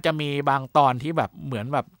ก็มันจะมีบางตอนที่แบบเหมือน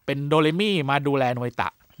แบบเป็นโดเรมี่มาดูแลโนบิตะ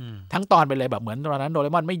ทั้งตอนไปเลยแบบเหมือนตอนนั้นโดเร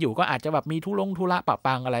มอนไม่อยู่ก็อาจจะแบบมีธุระปะ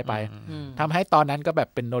ปังอะไรไปทำให้ตอนนั้นก็แบบ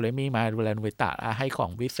เป็นโดเรมี่มาดูแลโนบิตะให้ของ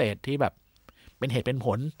วิเศษที่แบบ เป็นเหตุเป็นผ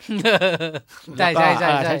ล ใช่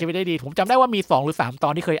ใช้ชีวิตได้ดีผมจำได้ว่ามี2หรือ3ตอ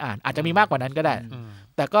นที่เคยอ่านอาจจะมีมากกว่านั้นก็ได้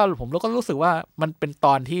แต่ก็ผมก็รู้สึกว่ามันเป็นต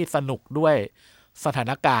อนที่สนุกด้วยสถา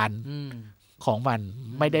นการณ์ของมัน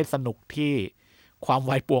ไม่ได้สนุกที่ความไ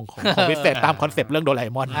วป่วงของพิเศษตามคอนเซปต์เรื่องโดราเอ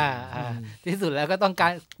มอนที่สุดแล้วก็ต้องกา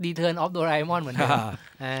ร Return of Doraemon เหมือนกัน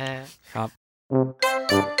ครับ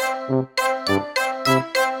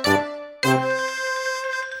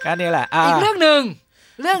ก็นี่แหละอีกเรื่องนึง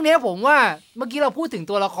เรื่องนี้ผมว่าเมื่อกี้เราพูดถึง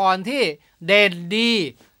ตัวละครที่เด่นดี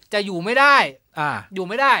จะอยู่ไม่ได้อยู่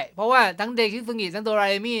ไม่ได้เพราะว่าทั้งเดคิซึงิทั้งโดรา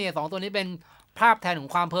เอมิเนี่ย2ตัวนี้เป็นภาพแทนของ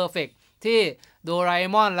ความเพอร์เฟกต์ที่โดราเอ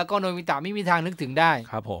มอนแล้วก็โนบิตะไม่มีทางนึกถึงได้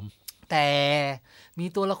ครับผมแต่มี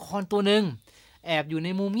ตัวละครตัวนึงแอบอยู่ใน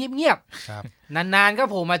มุมเงียบๆนานๆก็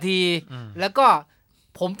โผล่มาทีแล้วก็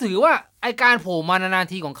ผมถือว่าไอการโผล่มานาน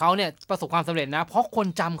ๆทีของเขาเนี่ยประสบความสำเร็จนะเพราะคน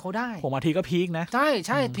จำเขาได้โผล่มาทีก็พีคนะใ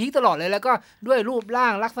ช่พีคตลอดเลยแล้วก็ด้วยรูปร่า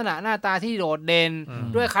งลักษณะหน้าตาที่โดดเด่น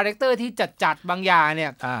ด้วยคาแรคเตอร์ที่จัดบางอย่างเนี่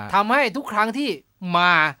ยทำให้ทุกครั้งที่ม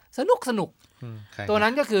าสนุกตัวนั้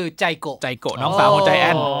นก็คือใจโกะน้องสาวของใจแอ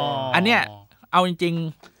นอันเนี้ยเอาจริง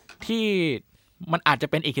ๆที่มันอาจจะ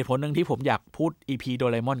เป็นอีกเหตุผลนึงที่ผมอยากพูด EP โดรา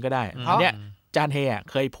เอมอนก็ได้อันเนี้ยจานเฮอ่ะ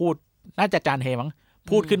เคยพูดน่าจะจานเฮมั้ง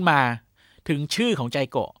พูดขึ้นมาถึงชื่อของใจ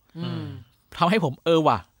โกะทำให้ผม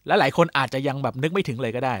ว่ะและหลายคนอาจจะยังแบบนึกไม่ถึงเล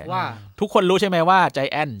ยก็ได้ว่าทุกคนรู้ใช่ไหมว่าใจ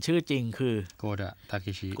แอนชื่อจริงคือโกดะทาเค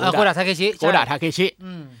ชิโกดะทาเคชิ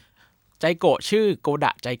ใจโกะชื่อโกด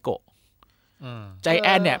ะใจโกะใจแอ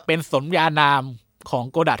นเนี่ยเป็นสมญานามของ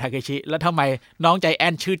โกดะทาเคชิแล้วทำไมน้องใจแอ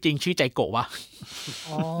นชื่อจริงชื่อใจโกะวะ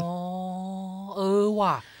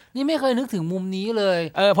ว่ะนี่ไม่เคยนึกถึงมุมนี้เลย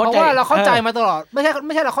เพราะว่าเราเข้าใจมาตลอดไม่ใ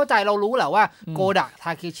ช่เราเข้าใจเรารู้แหละว่าโกดะท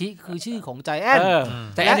าเคชิคือชื่อของใจแอน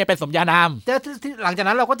ใจแอนเนี่ยเป็นสมญานามแต่หลังจาก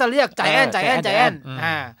นั้นเราก็จะเรียกใจแอน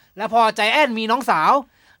แล้วพอใจแอนมีน้องสาว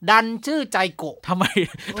ดันชื่อใจโกะทำไม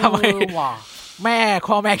วะแม่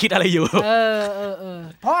พ่อแม่คิดอะไรอยู่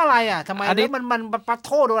เพราะอะไรอ่ะทำไมมันปัดโ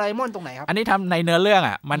ทษโดราเอมอนตรงไหนครับอันนี้ทำในเนื้อเรื่อง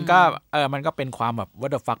อ่ะมันก็เป็นความแบบ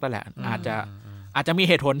what the fuck นั่นแหละอาจจะมี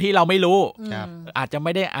เหตุผลที่เราไม่รู้อาจจะไ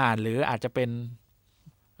ม่ได้อ่านหรืออาจจะเป็น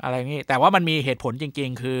อะไรงี้แต่ว่ามันมีเหตุผลจริง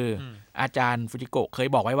ๆคืออาจารย์ฟูจิโกะเคย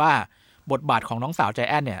บอกไว้ว่าบทบาทของน้องสาวใจ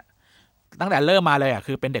แอนเนี่ยตั้งแต่เริ่มมาเลยอ่ะ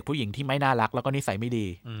คือเป็นเด็กผู้หญิงที่ไม่น่ารักแล้วก็นิสัยไม่ดี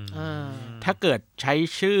ถ้าเกิดใช้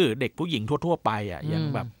ชื่อเด็กผู้หญิงทั่วๆไปอ่ะอย่าง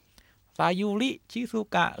แบบซายูริชิซุ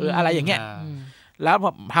กะอะไรอย่างเงี้ยแล้ว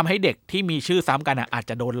ทำให้เด็กที่มีชื่อซ้ำกันอาจ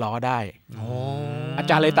จะโดนล้อได้อา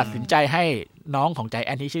จารย์เลยตัดสินใจให้น้องของใจแอ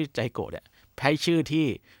นที่ชื่อใจโกะเนี่ยใช้ชื่อที่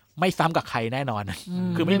ไม่ซ้ำกับใครแน่นอน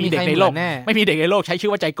คือไม่มีเด็กในโลกไม่มีเด็กในโลกใช้ชื่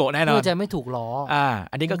อว่าใจโกะแน่นอนจะไม่ถูกล้อ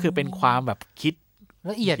อันนี้ก็คือเป็นความแบบคิด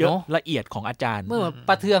ละเอียดเนาะละเอียดของอาจารย์เมื่อ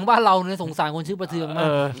ประเทืองบ้านเราเนี่ยสงสารคนชื่อประเทืองมาก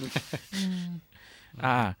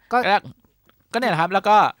ก็เนี่ยแหละครับแล้ว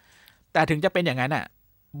ก็แต่ถึงจะเป็นอย่างนั้น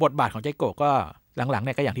บทบาทของใจโกะก็หลังๆเ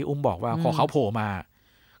นี่ยก็อย่างที่อุ้มบอกว่าพอเขาโผล่มา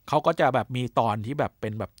เขาก็จะแบบมีตอนที่แบบเป็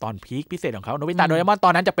นแบบตอนพีคพิเศษของเขาโนบิตะโดเรมอนตอ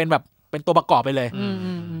นนั้นจะเป็นแบบเป็นตัวประกอบไปเลย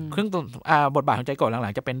ครึ่งบทบาทของใจโกะห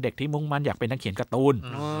ลังๆจะเป็นเด็กที่มุ่งมั่นอยากเป็นนักเขียนการ์ตูน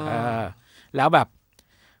แล้วแบบ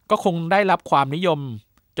ก็คงได้รับความนิยม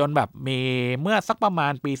จนแบบมีเมื่อสักประมา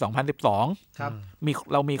ณปี2012ครับ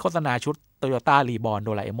เรามีโฆษณาชุด Toyota Reborn โด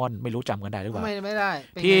ราเอมอนไม่รู้จำกันได้หรือเปล่าไม่ได้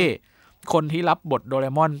ที่คนที่รับบทโดราเ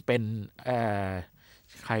อมอนเป็น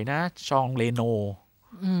ใครนะชองเรโน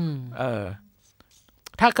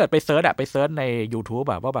ถ้าเกิดไปเซิร์ชใน YouTube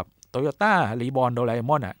แบบว่าแบบToyota Reborn โดราเอ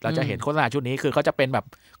มอนเราจะเห็นโฆษณาชุดนี้คือเขาจะเป็นแบบ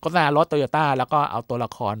โฆษณารถ Toyota แล้วก็เอาตัวละ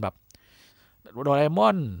ครแบบโดราเอม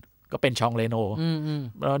อนก็เป็นชองเรโน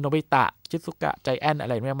โนบิตะชิซุกะใจแอนอะ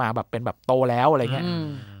ไรมาแบบเป็นแบบโตแล้วอะไรเงี้ย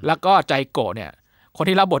แล้วก็ใจโกะเนี่ยคน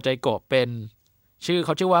ที่รับบทใจโกะเป็นเข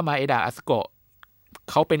าชื่อว่ามาเอดะอาสึโกะ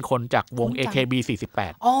เขาเป็นคนจากวง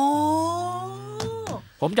AKB48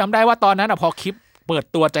 ผมจำได้ว่าตอนนั้นพอคลิปเปิด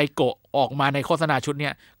ตัวใจโกะออกมาในโฆษณาชุดเนี้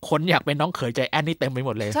ยคนอยากเป็นน้องเขยใจแอนนี่เต็มไปหม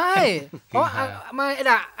ดเลยใช่เพราะมาเอ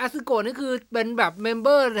ดะอาสึโกะนี่คือเป็นแบบเมมเบ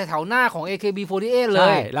อร์แถวหน้าของ AKB48 เลยใ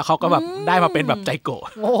ช่แล้วเขาก็แบบได้มาเป็นแบบใจโกะ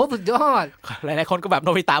โอ้สุดยอดหลายๆคนก็แบบโน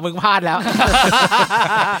บิตะมึงพลาดแล้ว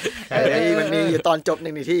มันมีตอนจบห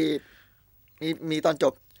นึ่งที่มีตอนจ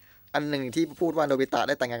บอันหนึ่งที่พูดว่าโนบิตะไ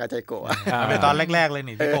ด้แต่งงานกับใจโกะเป็นตอนแรกๆเลย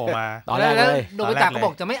นี่ที่โผล่มาตอนแรกเลยโนบิตะก็บ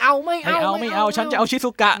อกจะไม่เอาฉันจะเอาชิซุ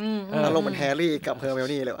กะอารมณ์เหมือนแฮร์รี่กับเฮอร์เมล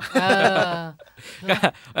นี่เลยว่ะ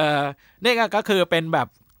นี่ก็คือเป็นแบบ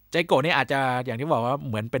ใจโกะนี่อาจจะอย่างที่บอกว่า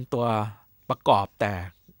เหมือนเป็นตัวประกอบแต่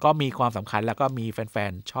ก็มีความสำคัญแล้วก็มีแฟ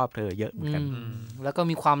นๆชอบเธอเยอะเหมือนกันแล้วก็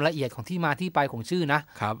มีความละเอียดของที่มาที่ไปของชื่อนะ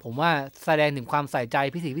ครับผมว่าแสดงถึงความใส่ใจ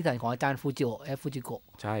พิถีพิถันของอาจารย์ฟูจิโกะ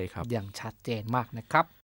ใช่ครับอย่างชัดเจนมากนะครับ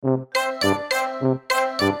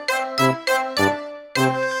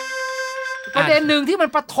ประเด็นหนึ่ง งที่มัน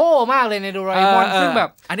ปะโถมากเลยในโดราเอมอนซึ่งแบบ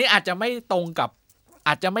อันนี้อาจจะไม่ตรงกับอ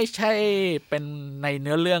าจจะไม่ใช่เป็นในเ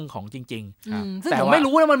นื้อเรื่องของจริงๆซึ่งผมไม่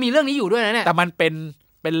รู้นะมันมีเรื่องนี้อยู่ด้วยนะเนี่ยแต่มันเ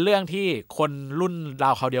ป็นเรื่องที่คนรุ่นรา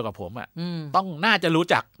วคราวเดียวกับผมอ่ะต้องน่าจะรู้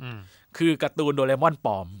จักคือการ์ตูนโดเรมอนป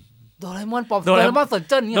ลอมโดเรมอนปลอมโดเรมอนสน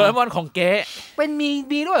เจิ้นนี่โดเรมอนของเก๊เป็น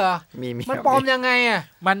มีด้วยเหรอมีมันปลอมยังไงอ่ะ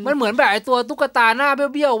มันเหมือนแบบไอ้ตัวตุ๊กตาหน้า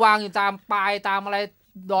เบี้ยวๆวางอยู่ตามปลายตามอะไร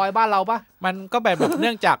ดอยบ้านเราปะมันก็แบบเ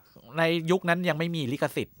นื่องจากในยุคนั้นยังไม่มีลิข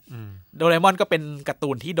สิทธิ์โดเรมอนก็เป็นการ์ตู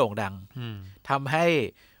นที่โด่งดังทำให้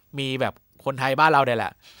มีแบบคนไทยบ้านเราเนี่ยแหล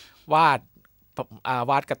ะวา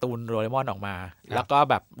ดการ์ตูนโดเรมอนออกมาแล้วก็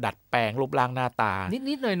แบบดัดแปลงรูปร่างหน้าตา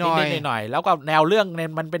นิดๆหน่อยๆแล้วก็แนวเรื่อง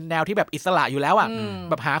มันเป็นแนวที่แบบอิสระอยู่แล้วอ่ะ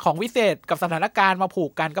แบบหาของวิเศษกับสถานการณ์มาผู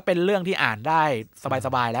กกันก็เป็นเรื่องที่อ่านได้ส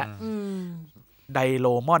บายๆแล้วไดโล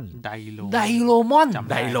มอนไดโลม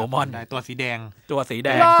อนตัวสีแดง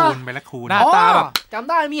คูนเป็นละคูนหน้าตาแบบจำ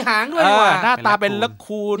ได้มีหางด้วยว่ะหน้าตาเป็นละ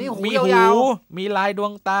คูนมีหูมีลายดว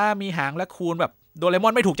งตามีหางละคูนแบบโดเรมอ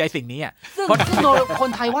นไม่ถูกใจสิ่งนี้อ่ะซึ่งคน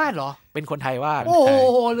ไทยวาดเหรอเป็นคนไทยวาดโอ้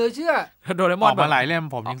โหเลยเชื่อโดเรมอนมาหลายเล่ม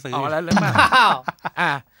ผมยังซื้อมาแล้วเล่มมาก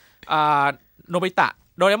โนบิตะ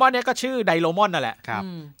โดเรมอนเนี่ยก็ชื่อไดโลมอนนั่นแหละ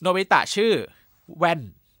โนบิตะชื่อแว่น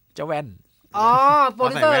เจ้าแว่นอ๋อโปร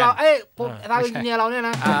ดิวเซอร์เราทางอินเนียเราเนี่ยน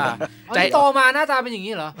ะใจโตมาหน้าตาเป็นอย่าง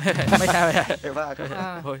นี้เหรอไม่ใช่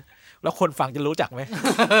แล้วคนฟังจะรู้จักไหม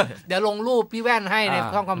เดี๋ยวลงรูปพี่แว่นให้ใน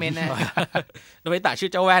ช่องคอมเมนต์นะโนบิตะชื่อ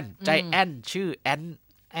เจ้าแว่นใจแอนชื่อแอน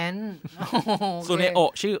ซูเนโอ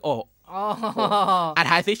ชื่อโออา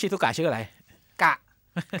ทายซิชิซุกะชื่ออะไรกะ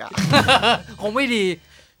คงไม่ดี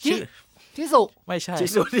ชิสุไม่ใช่ชิ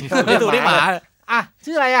สุนี่หมา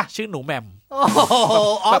ชื่ออะไรอ่ะชื่อหนูแหม่ม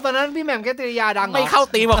ตอนนั้นพี่แหม่มแกตริยาดังไม่เข้า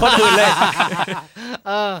ตีมาคนอื่นเลย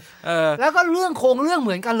แล้วก็เรื่องโครงเรื่องเห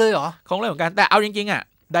มือนกันเลยเหรอโครงเรื่องเหมือนกันแต่เอาจริงๆอ่ะ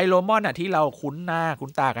ไดโลมอนอ่ะที่เราคุ้นหน้าคุ้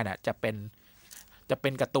นตากันอ่ะจะเป็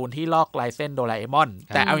นการ์ตูนที่ลอกลายเส้นโดราเอมอน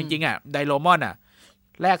แต่เอาจริงๆอ่ะไดโลมอนอ่ะ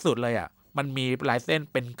แรกสุดเลยอ่ะมันมีลายเส้น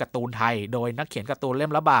เป็นการ์ตูนไทยโดยนักเขียนการ์ตูนเล่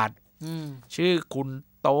มละบาทชื่อคุณ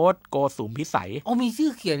โต๊ดโกสุมพิสัยมีชื่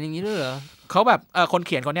อเขียนอย่างนี้ด้วยเหรอเขาแบบคนเ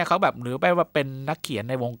ขียนคนเนี้ยเขาแบบหรือไปว่าเป็นนักเขียน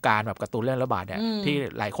ในวงการแบบการ์ตูนเล่มละบาทเนี่ยที่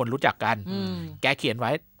หลายคนรู้จักกันแกเขียนไ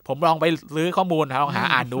ว้ผมลองไปซื้อข้อมูลลองหา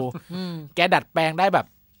อ่านดูแกดัดแปลงได้แบบ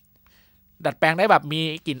มี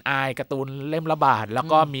กลิ่นอายการ์ตูนเล่มละบาทแล้ว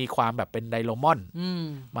ก็มีความแบบเป็นไดโลมอน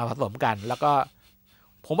มาผสมกันแล้วก็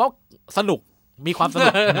ผมว่าสนุกมีความสนุ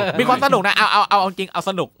กนะเอาจริงเอา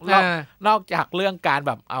สนุกนอกจากเรื่องการแ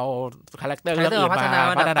บบเอาคาแรคเตอร์เรื่องอื่นมาพัฒ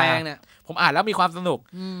นาผมอ่านแล้วมีความสนุก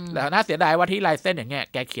แต่น่าเสียดายว่าที่ลายเส้นอย่างเงี้ย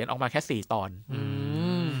แกเขียนออกมาแค่4 ตอน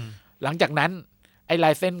หลังจากนั้นไอ้ล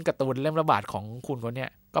ายเส้นการ์ตูนเล่มละบาทของคุณคนเนี้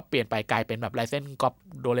ยก็เปลี่ยนไปกลายเป็นแบบลายเส้นก๊อป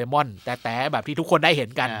โดเรมอนแต่แบบที่ทุกคนได้เห็น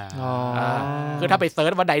กันคือถ้าไปเซิร์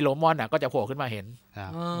ชว่าไดโลมอนอ่ะก็จะโผล่ขึ้นมาเห็น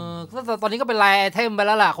ตอนนี้ก็เป็นลายไอเทมไปแ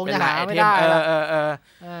ล้วล่ะคงจะหาไม่ได้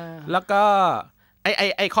แล้วก็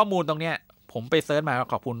ไอข้อมูลตรงเนี้ยผมไปเซิร์ชมา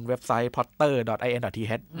ขอบคุณเว็บไซต์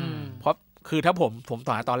potter.in.th เพราะคือถ้าผม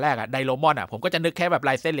ตอนแรกอะไดโลมอนอะผมก็จะนึกแค่แบบล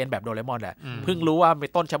ายเส้นเรียนแบบโดเรมอนแหละเพิ่งรู้ว่า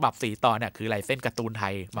ต้นฉบับ4 ตอนเนี่ยคือลายเส้นการ์ตูนไท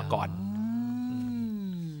ยมาก่อน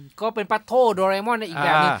ก็เป็นปัตโต้โดเรมอนในอีกแบ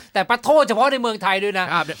บนึงแต่ปัตโต้เฉพาะในเมืองไทยด้วยนะ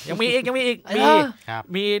ยังมี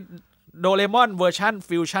มีโดเรมอนเวอร์ชัน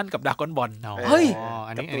ฟิวชั่นกับดราก้อนบอลเฮ้ย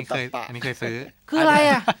อันนี้เคยซื้อคืออะไร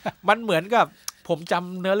อ่ะมันเหมือนกับผมจ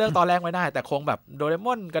ำเนื้อเรื่องตอนแรกไม่ได้แต่คงแบบโดเรม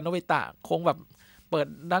อนกับโนบิตะคงแบบเปิด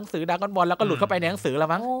หนังสือดราก้อนบอลแล้วก็หลุดเข้าไปในหนังสือแล้ว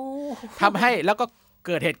มั้งทำให้แล้วก็เ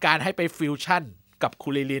กิดเหตุการณ์ให้ไปฟิวชั่นกับคู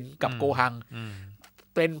ริลินกับโกฮัง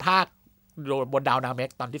เป็นภาคบนดาวนาเมก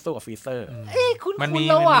ตอนที่สู้กับฟรีเซอร์มันมี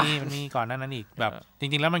ก่อนนั้นอีกแบบจ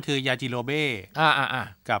ริงๆแล้วมันคือยาจิโรเบ้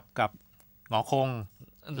กับหงอคง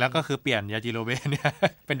แล้วก็คือเปลี่ยนยาจิโรเบ้เนี่ย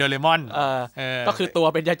เป็นโดเรมอนก็คือตัว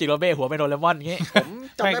เป็นยาจิโรเบ้หัวเป็นโดเรมอนงี้ผม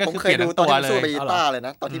จำได้ผมเคยดูตอนที่สู้เบต้าเลยน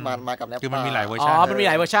ะตอนที่มากับแนวคือมันมีหลายเวอร์ชันมันมีห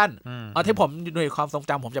ลายเวอร์ชันที่ผมในความทรง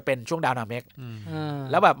จำผมจะเป็นช่วงดาวนาเมก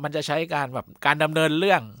แล้วแบบมันจะใช้การดำเนินเ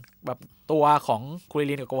รื่องแบบตัวของคุริ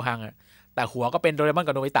ลินกับโกฮังแต่หัวก็เป็นโดเรมอน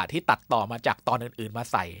กับโนบิตะที่ตัดต่อมาจากตอนอื่นๆมา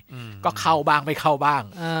ใส่ก็เข้าบ้างไม่เข้าบ้าง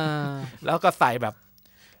แล้วก็ใส่แบบ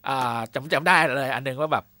จำได้เลยอันนึงว่า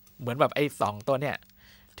แบบเหมือนแบบไอ้2 ตัวเนี่ย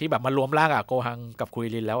ที่แบบมารวมร่างกับโกฮังกับคุย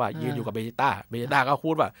รินแล้วยืนอยู่กับเบจิต้าก็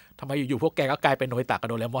พูดว่าทำไมอยู่ๆพวกแกก็กลายเป็นโนบิตะกับ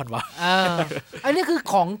โดเรมอนวะอันนี้คือ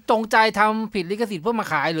ของจงใจทำผิดลิขสิทธิ์เพื่อมา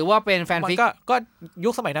ขายหรือว่าเป็นแฟนฟิกก็ยุ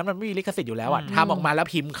คสมัยนั้นมันไม่มีลิขสิทธิ์อยู่แล้วทำออกมาแล้ว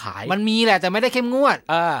พิมพ์ขายมันมีแหละแต่ไม่ได้เข้มงวด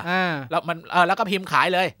แล้วมันแล้วก็พิมพ์ขาย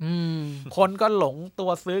เลยคนก็หลงตัว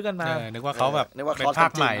ซื้อกันมานึกว่าเขาแบบเป็นภา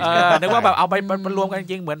คใหม่นึกว่าแบบเอาไปรวมกันจ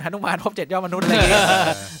ริงเหมือนหนุมานพบ7 ยอดมนุษย์อะไรอย่างเงี้ย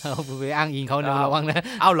ไปอ้างอิงเขานะระวังนะ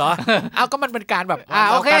เอาเหรอเอาก็มันเป็นการแบบ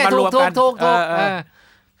โอเคถูก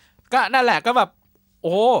ก็นั่นแหละก็แบบโ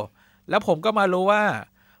อ้ แล้วผมก็มารู้ว่า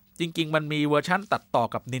จริงๆมันมีเวอร์ชั่นตัดต่อ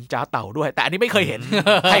กับนินจาเต่าด้วยแต่อันนี้ไม่เคยเห็น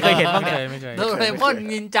ใครเคยเห็นบ้างเนี่ยไม่เคย โดเรมอน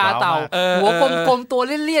นินจาเต่าหัวกลมๆตัวเ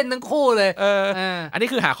ลี่ยนๆทั้งคู่เลยอันนี้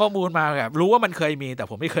คือหาข้อมูลมาแบบรู้ว่ามันเคยมีแต่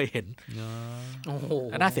ผมไม่เคยเห็นโอ้โห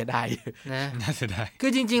น่าเสียดายนะน่าเสียดายคื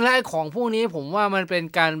อจริงๆแล้วไอ้ของพวกนี้ผมว่ามันเป็น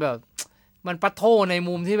การแบบมันปะโทใน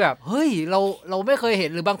มุมที่แบบเฮ้ยเราไม่เคยเห็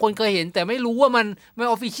นหรือบางคนเคยเห็นแต่ไม่รู้ว่ามันไม่อ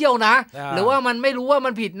อฟฟิเชียลนะหรือว่ามันไม่รู้ว่ามั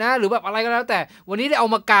นผิดนะหรือแบบอะไรก็แล้วแต่วันนี้ได้เอา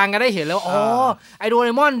มากางกันได้เห็นแล้วอ๋อไอโดเร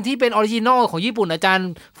มอนที่เป็นออริจินอลของญี่ปุ่นอาจารย์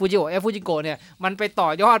ฟูจิโอะฟูจิโกะเนี่ยมันไปต่อ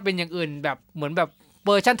ยอดเป็นอย่างอื่นแบบเหมือนแบบเ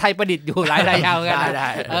วอร์ชั่นไทยประดิษฐ์อยู่หลายๆอย่างกัน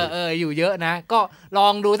อยู่เยอะนะก็ลอ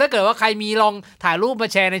งดูถ้าเกิดว่าใครมีลองถ่ายรูปมา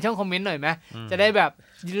แชร์ในช่องคอมเมนต์หน่อยไหมจะได้แบบ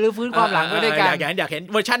รื้อฟื้นความหลังไปด้วยกันอยากเห็น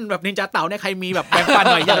เวอร์ชั่นแบบนินจาเต่าเนี่ยใครมีแบบแบ่งปัน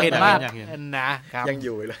หน่อยอยากเห็นมากนะครับยังอ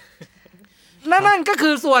ยู่เลยนั่นก็คื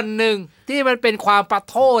อส่วนหนึ่งที่มันเป็นความปะ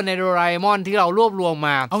โทในโดราเอมอนที่เรารวบรวมม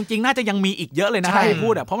าเอาจริงน่าจะยังมีอีกเยอะเลยนะให้พู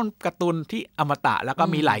ดเพราะมันการ์ตูนที่อมตะแล้วก็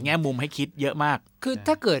มีหลายแง่มุมให้คิดเยอะมากคือ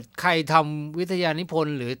ถ้าเกิดใครทำวิทยานิพน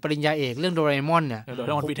ธ์หรือปริญญาเอกเรื่องโดราเอมอนเนี่ยโดราเ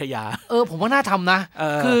อมอนวิทยาผมว่าน่าทำนะ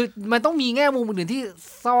คือมันต้องมีแง่มุมอื่นที่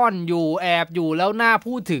ซ่อนอยู่แอบอยู่แล้วน่า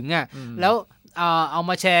พูดถึงอ่ะแล้วเอา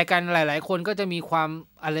มาแชร์กันหลายๆคนก็จะมีความ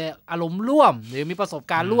อารมณ์ร่วมหรือมีประสบ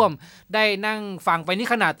การณ์ร่วมได้นั่งฟังไปนี่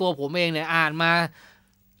ขนาดตัวผมเองเนี่ยอ่านมา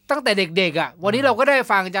ตั้งแต่เด็กๆอ่ะวันนี้เราก็ได้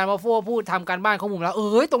ฟังอาจารย์มาโฟพูดทำการบ้านข้อมูลแล้ว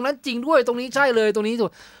ตรงนั้นจริงด้วยตรงนี้ใช่เลยตรงนี้ถู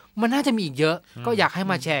กมันน่าจะมีอีกเยอะก็อยากให้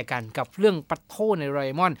มาแชร์กันกับเรื่องปะโทในโดราเอ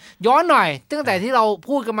มอนย้อนหน่อยตั้งแต่ที่เรา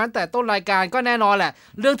พูดกันมาตั้งแต่ต้นรายการก็แน่นอนแหละ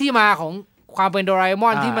เรื่องที่มาของความเป็นโดราเอม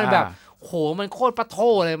อนที่มันแบบโหมันโคตรปะโท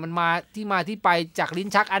เลยมันมาที่ไปจากลิ้น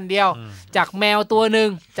ชักอันเดียวจากแมวตัวนึง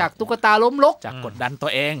จากตุ๊กตาล้มลุกจากกดดันตั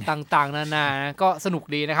วเองต่างๆนานาก็สนุก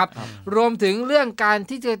ดีนะครับรวมถึงเรื่องการ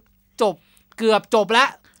ที่จะเกือบจบแล้ว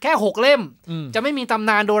แค่6เล่มจะไม่มีตำ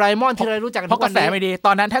นานโดราเอมอนที่เรารู้จักเพราะกระแสไม่ดีต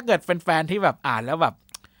อนนั้นถ้าเกิดแฟนๆที่แบบอ่านแล้วแบบ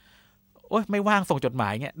โอ๊ยไม่ว่างส่งจดหมา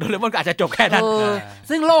ยเงี้ยโดราเอมอนก็อาจจะจบแค่นั้น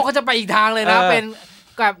ซึ่งโลกเขาจะไปอีกทางเลยนะเป็น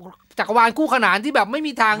กับจักรวาลคู่ขนานที่แบบไม่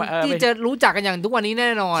มีทางที่จะรู้จักกันอย่างทุกวันนี้แน่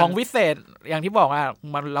นอนของวิเศษอย่างที่บอกอ่ะ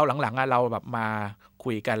มันเราหลังๆอ่ะเราแบบมาคุ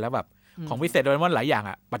ยกันแล้วแบบของวิเศษโดเรมอนหลายอย่าง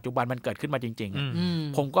อ่ะปัจจุบันมันเกิดขึ้นมาจริง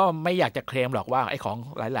ๆผมก็ไม่อยากจะเคลมหรอกว่าไอ้ของ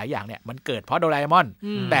หลายๆอย่างเนี่ยมันเกิดเพราะโดราเอมอน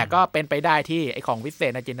แต่ก็เป็นไปได้ที่ไอ้ของวิเศ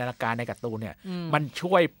ษในจินตนาการในการ์ตูนเนี่ยมัน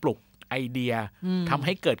ช่วยปลุกไอเดียทำใ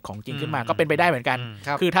ห้เกิดของจริงขึ้นมาก็เป็นไปได้เหมือนกัน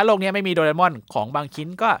คือถ้าโลกนี้ไม่มีโดราเอมอนของบางชิ้น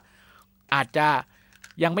ก็อาจจะ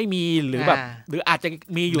ยังไม่มีหรือแบบหรืออาจจะ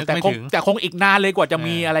มีอยู่แต่คงอีกนานเลยกว่าจะ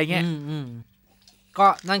มีอะไรเงี้ยก็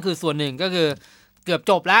นั่นคือส่วนหนึ่งก็คือเกือบ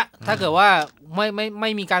จบแล้วถ้าเกิดว่าไม่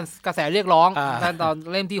มีการกระแสเรียกร้องตอน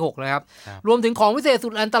เล่มที่6นะครับรวมถึงของวิเศษสุ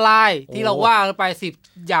ดอันตรายที่เราว่าไป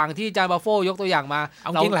10อย่างที่อาจารย์บัฟโฟยกตัวอย่างมาเอ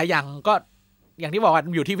าจริงหลายอย่างก็อย่างที่บอกว่า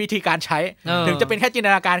อยู่ที่วิธีการใช้ถึงจะเป็นแค่จินต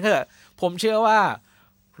นาการก็ผมเชื่อว่า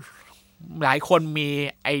หลายคนมี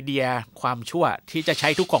ไอเดียความชั่วที่จะใช้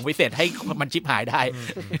ทุกของวิเศษให้มันชิบหายได้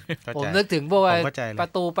ผมนึกถึงพวกปร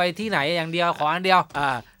ะตูไปที่ไหนอย่างเดียวขออันเดียว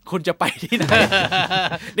คุณจะไปที่ไหน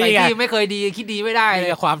ไปที่ไม่เคยดีคิดดีไม่ได้เล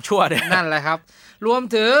ยความชั่วเนี่ยนั่นแหละครับรวม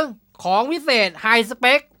ถึงของวิเศษไฮสเป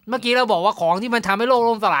คเมื่อกี้เราบอกว่าของที่มันทำให้โลก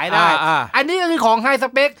ล่มสลายได้อันนี้ก็คือของไฮส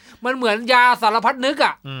เปคมันเหมือนยาสารพัดนึก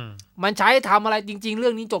อ่ะมันใช้ทำอะไรจริงๆเรื่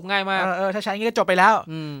องนี้จบง่ายมากถ้าใช้งี้ก็จบไปแล้ว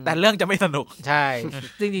แต่เรื่องจะไม่สนุกใช่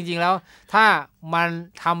ซึ่งจริงๆแล้วถ้ามัน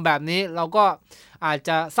ทำแบบนี้เราก็อาจจ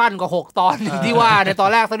ะสั้นกว่า6ตอนที่ว่าในตอ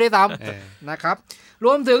นแรกซะด้วยซ้ำนะครับร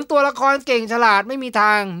วมถึงตัวละครเก่งฉลาดไม่มีท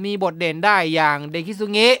างมีบทเด่นได้อย่างเดคิซุ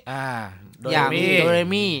เงะอย่างโดเร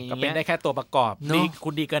มิก็เป็นได้แค่ตัวประกอบดีคุ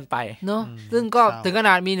ณดีเกินไปเนาะซึ่งก็ถึงขน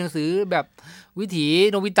าดมีหนังสือแบบวิถี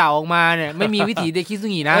โนบิตะออกมาเนี่ยไม่มีวิถีเดคิซุ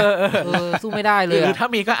งินะสู้ไม่ได้เลยหรือถ้า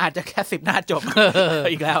มีก็อาจจะแค่10หน้าจบ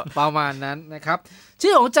อีกแล้วประมาณนั้นนะครับ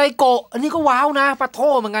ชื่อของใจโกะอันนี้ก็ว้าวนะปะโท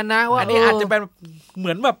เหมือนกันนะว่าอันนี้อาจจะเป็นเห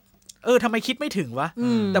มือนแบบทำไมคิดไม่ถึงวะ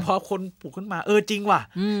แต่พอคนปลูกขึ้นมาจริงว่ะ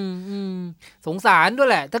สงสารด้วย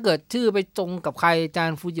แหละถ้าเกิดชื่อไปตรงกับใครอาจาร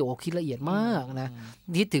ย์ฟูจิโอะคิดละเอียดมากนะ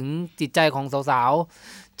คิดถึงจิตใจของสาว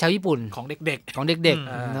ๆชาวญี่ปุ่นของเด็กๆของเด็ก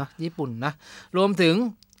ๆนะญี่ปุ่นนะรวมถึง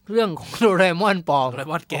เรื่องของโดราเอมอนปลอมโดราเอ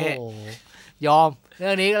มอนเก๋ยอมเ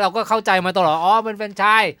รื่องนี้เราก็เข้าใจมาตลอดมันเป็นช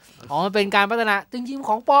ายมันเป็นการพัฒนาจริงๆข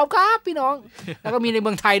องปลอมครับพี่น้องแล้วก็มีในเมื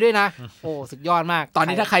องไทยด้วยนะสุดยอดมากตอน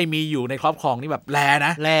นี้ถ้าใครมีอยู่ในครอบครองนี่แบบแลน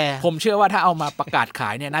ะผมเชื่อว่าถ้าเอามาประกาศขา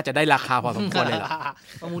ยเนี่ยน่าจะได้ราคาพอสมควรเลยล่ะ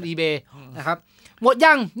ประมูล eBay นะครับหมด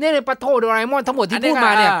ยังเนี่ยในปะโทโดราเอมอนทั้งหมดที่พูดม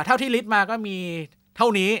าเนี่ยเท่าที่ลิสต์มาก็มีเท่า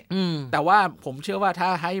นี้แต่ว่าผมเชื่อว่าถ้า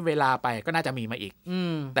ให้เวลาไปก็น่าจะมีมาอีก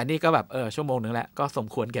แต่นี่ก็แบบชั่วโมงนึงแล้วก็สม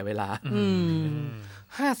ควรแก่เวลา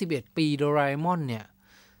51 ปีโดราเอมอนเนี่ย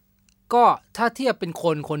ก็ถ้าเทียบเป็น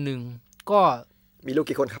คนหนึ่งก็ มีลูก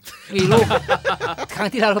กี่คนครับมีลูกครั้ง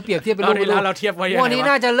ที่เราเปรียบเทียบเป็นลูกเราเทียบไว้วันนี้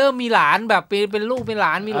น่าจะเริ่มมีหลานแบบเป็นลูกเป็นหล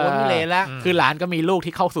านมีหลานมีเหลนแล้วคือหลานก็มีลูก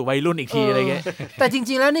ที่เข้าสู่วัยรุ่นอีกทีอะไรเงี้ยแต่จ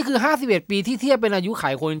ริงๆแล้วนี่คือ51ปีที่เทียบเป็นอายุ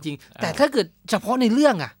ขัยคนจริงๆแต่ถ้าเกิดเฉพาะในเรื่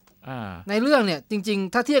องในเรื่องเนี่ยจริง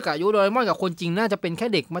ๆถ้าเทียบกับอายุโดเรมอนกับคนจริงน่าจะเป็นแค่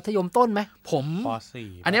เด็กมัธยมต้นไหมผม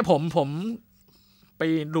อันนี้ผมไป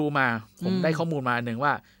ดูมาผมได้ข้อมูลมาหนึ่ง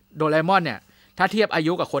ว่าโดเรมอนเนี่ยถ้าเทียบอา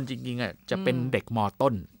ยุกับคนจริงๆจะเป็นเด็กม.ต้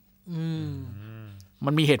นมั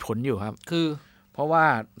นมีเหตุผลอยู่ครับคือเพราะว่า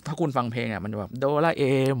ถ้าคุณฟังเพลงมันจะแบบโดราเอ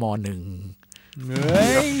ม.1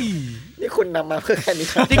นี่คุณนำมาเพื่อแค่นี้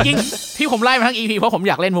จริงๆที่ผมไล่มาทั้ง EP เพราะผม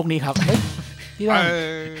อยากเล่นมุกนี้ครับพี่ว่า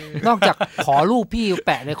นอกจากขอรูปพี่แ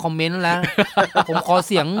ปะในคอมเมนต์แล้วผมขอเ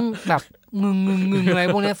สียงแบบงึงอะไร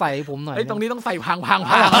พวกนี้ใส่ผมหน่อยตรงนี้ต้องใส่พัง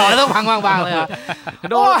ต้องพังเลย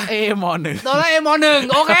โดราเอม.1โดราเอม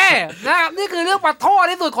.1โอเคนะครับนี่คือเรื่องปัดท่อ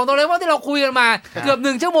ที่สุดของโดเรมอนที่เราคุยกันมาเกือบ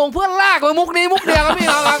1ชั่วโมงเพื่อลากมามุกนี้มุกเดียวครับพี่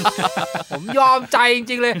ครับผมยอมใจจ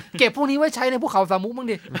ริงๆเลยเก็บพวกนี้ไว้ใช้ในภูเขาสามมุกบ้าง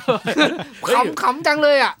ดิขำจังเล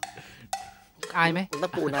ยอายไหมต้อ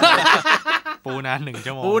งปูนาน1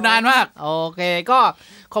ชั่วโมงปูนานมากโอเคก็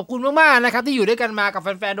ขอบคุณมากๆนะครับที่อยู่ด้วยกันมากับแ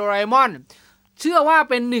ฟนๆโดราเอมอนเชื่อว่า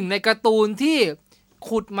เป็นหนึ่งในการ์ตูนที่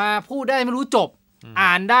ขุดมาพูดได้ไม่รู้จบ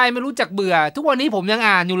อ่านได้ไม่รู้จักเบื่อทุกวันนี้ผมยัง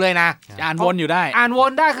อ่านอยู่เลยนะอ่านวนอยู่ได้อ่านว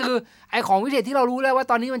นได้คือไอของวิเศษที่เรารู้แล้วว่า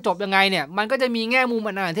ตอนนี้มันจบยังไงเนี่ยมันก็จะมีแง่มุม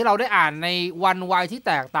อ่านที่เราได้อ่านในวันวัยที่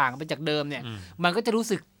แตกต่างไปจากเดิมเนี่ยมันก็จะรู้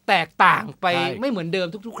สึกแตกต่างไปไม่เหมือนเดิม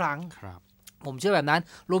ทุกๆครั้งผมเชื่อแบบนั้น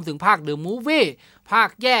รวมถึงภาคเดอะมูฟวี่ภาค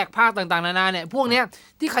แยกภาคต่างๆนานาเนี่ยพวกเนี้ย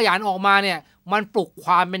ที่ขยันออกมาเนี่ยมันปลุกค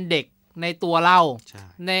วามเป็นเด็กในตัวเรา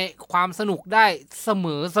ในความสนุกได้เสม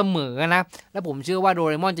อนะและผมเชื่อว่าโด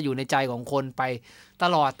เรมอนจะอยู่ในใจของคนไปต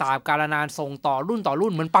ลอดตราบกาลนานส่งต่อรุ่นต่อรุ่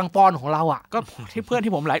นเหมือนปังปอนของเราก็ที่เพื่อน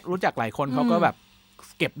ที่ผมรู้จักหลายคนเขาก็แบบ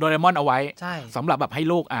เก็บโดเรมอนเอาไว้สำหรับแบบให้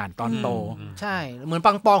ลูกอ่านตอนโตใช่เหมือน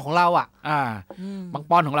ปังปอนของเราปัง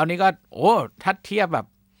ปอนของเรานี่ก็โอ้ถ้าเทียบแบบ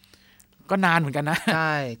ก็นานเหมือนกันนะใ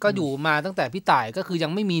ช่ก็อยู่มาตั้งแต่พี่ต่ายก็คือยั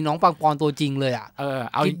งไม่มีน้องปังปอนตัวจริงเลย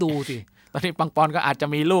เอาคิดดูสิตอนนี้ปังปอนก็อาจจะ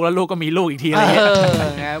มีลูกแล้วลูกก็มีลูกอีกทีอะไร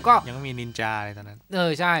เงี้ยก็ยังมีนินจาอะไรตอนนั้น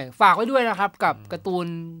ใช่ฝากไว้ด้วยนะครับกับการ์ตูน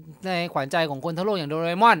ในขวัญใจของคนทั้งโลกอย่างโดเร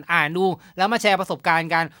มอนอ่านดูแล้วมาแชร์ประสบการณ์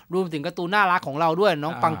กันรวมถึงการ์ตูนน่ารักของเราด้วยน้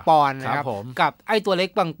องปังปอนนะครับกับไอ้ตัวเล็ก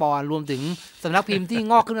ปังปอนรวมถึงสำนักพิมพ์ที่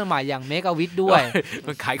งอกขึ้นมาใหม่อย่างเมกาวิทด้วย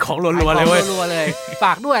มันขายของรัวๆเลยเว้ยฝ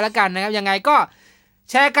ากด้วยแล้วกันนะครับยังไงก็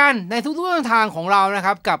แชร์กันในทุกๆช่องทางของเรานะค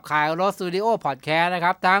รับกับข่าวรถสตูดิโอพอดแคสต์นะค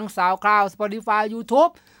รับทั้ง SoundCloud Spotify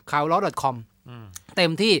YouTube ข่าวรถ .com เต็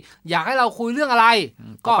มที่อยากให้เราคุยเรื่องอะไร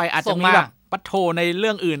ก็ไปอาจจะมีแบบปัดโทในเ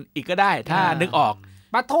รื่องอื่นอีกก็ได้ถ้านึกออก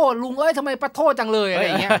ปัดโทลุงทำไมปัดโทจังเลยอะไรอ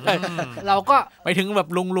ย่างเงี้ยเราก็ไปถึงแบบ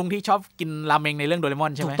ลุงที่ชอบกินราเมงในเรื่องโดเรมอ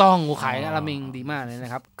นใช่ไหมถูกต้องขายราเมงดีมากเลยน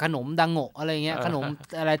ะครับขนมดังโงะอะไรเงี้ยขนม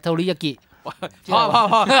อะไรเทอริยากิพ่อ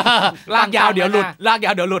ลากยาวเดี๋ยวห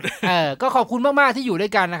ลุดก็ขอบคุณมากๆที่อยู่ด้ว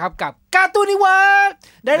ยกันนะครับกับการ์ตูนิเวิร์ส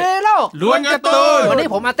เดเรโลล้วนการ์ตูนวันนี้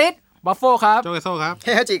ผมอาทิตย์บัฟโฟครับโจเกโซครับเฮ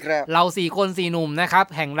จิครับเรา4คน4หนุ่มนะครับ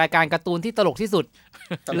แห่งรายการการ์ตูนที่ตลกที่สุด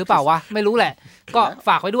หรือเปล่าวะไม่รู้แหละก็ฝ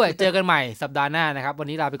ากไว้ด้วยเจอกันใหม่สัปดาห์หน้านะครับวัน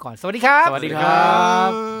นี้ลาไปก่อนสวัสดีครับสวัสดีครับ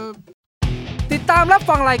ติดตามรับ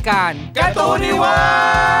ฟังรายการการ์ตูนิเวิ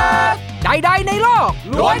ร์สใดๆในโลก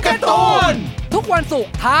ล้วนการ์ตูนทุกวันศุก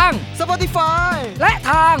ร์ทาง Spotify และ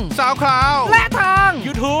ทาง SoundCloud และทาง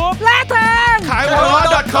YouTube และทาง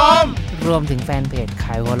kaiwalot.com รวมถึงแฟนเพจ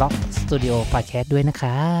Kaiwalot Studio Podcast ด้วยนะค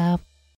รับ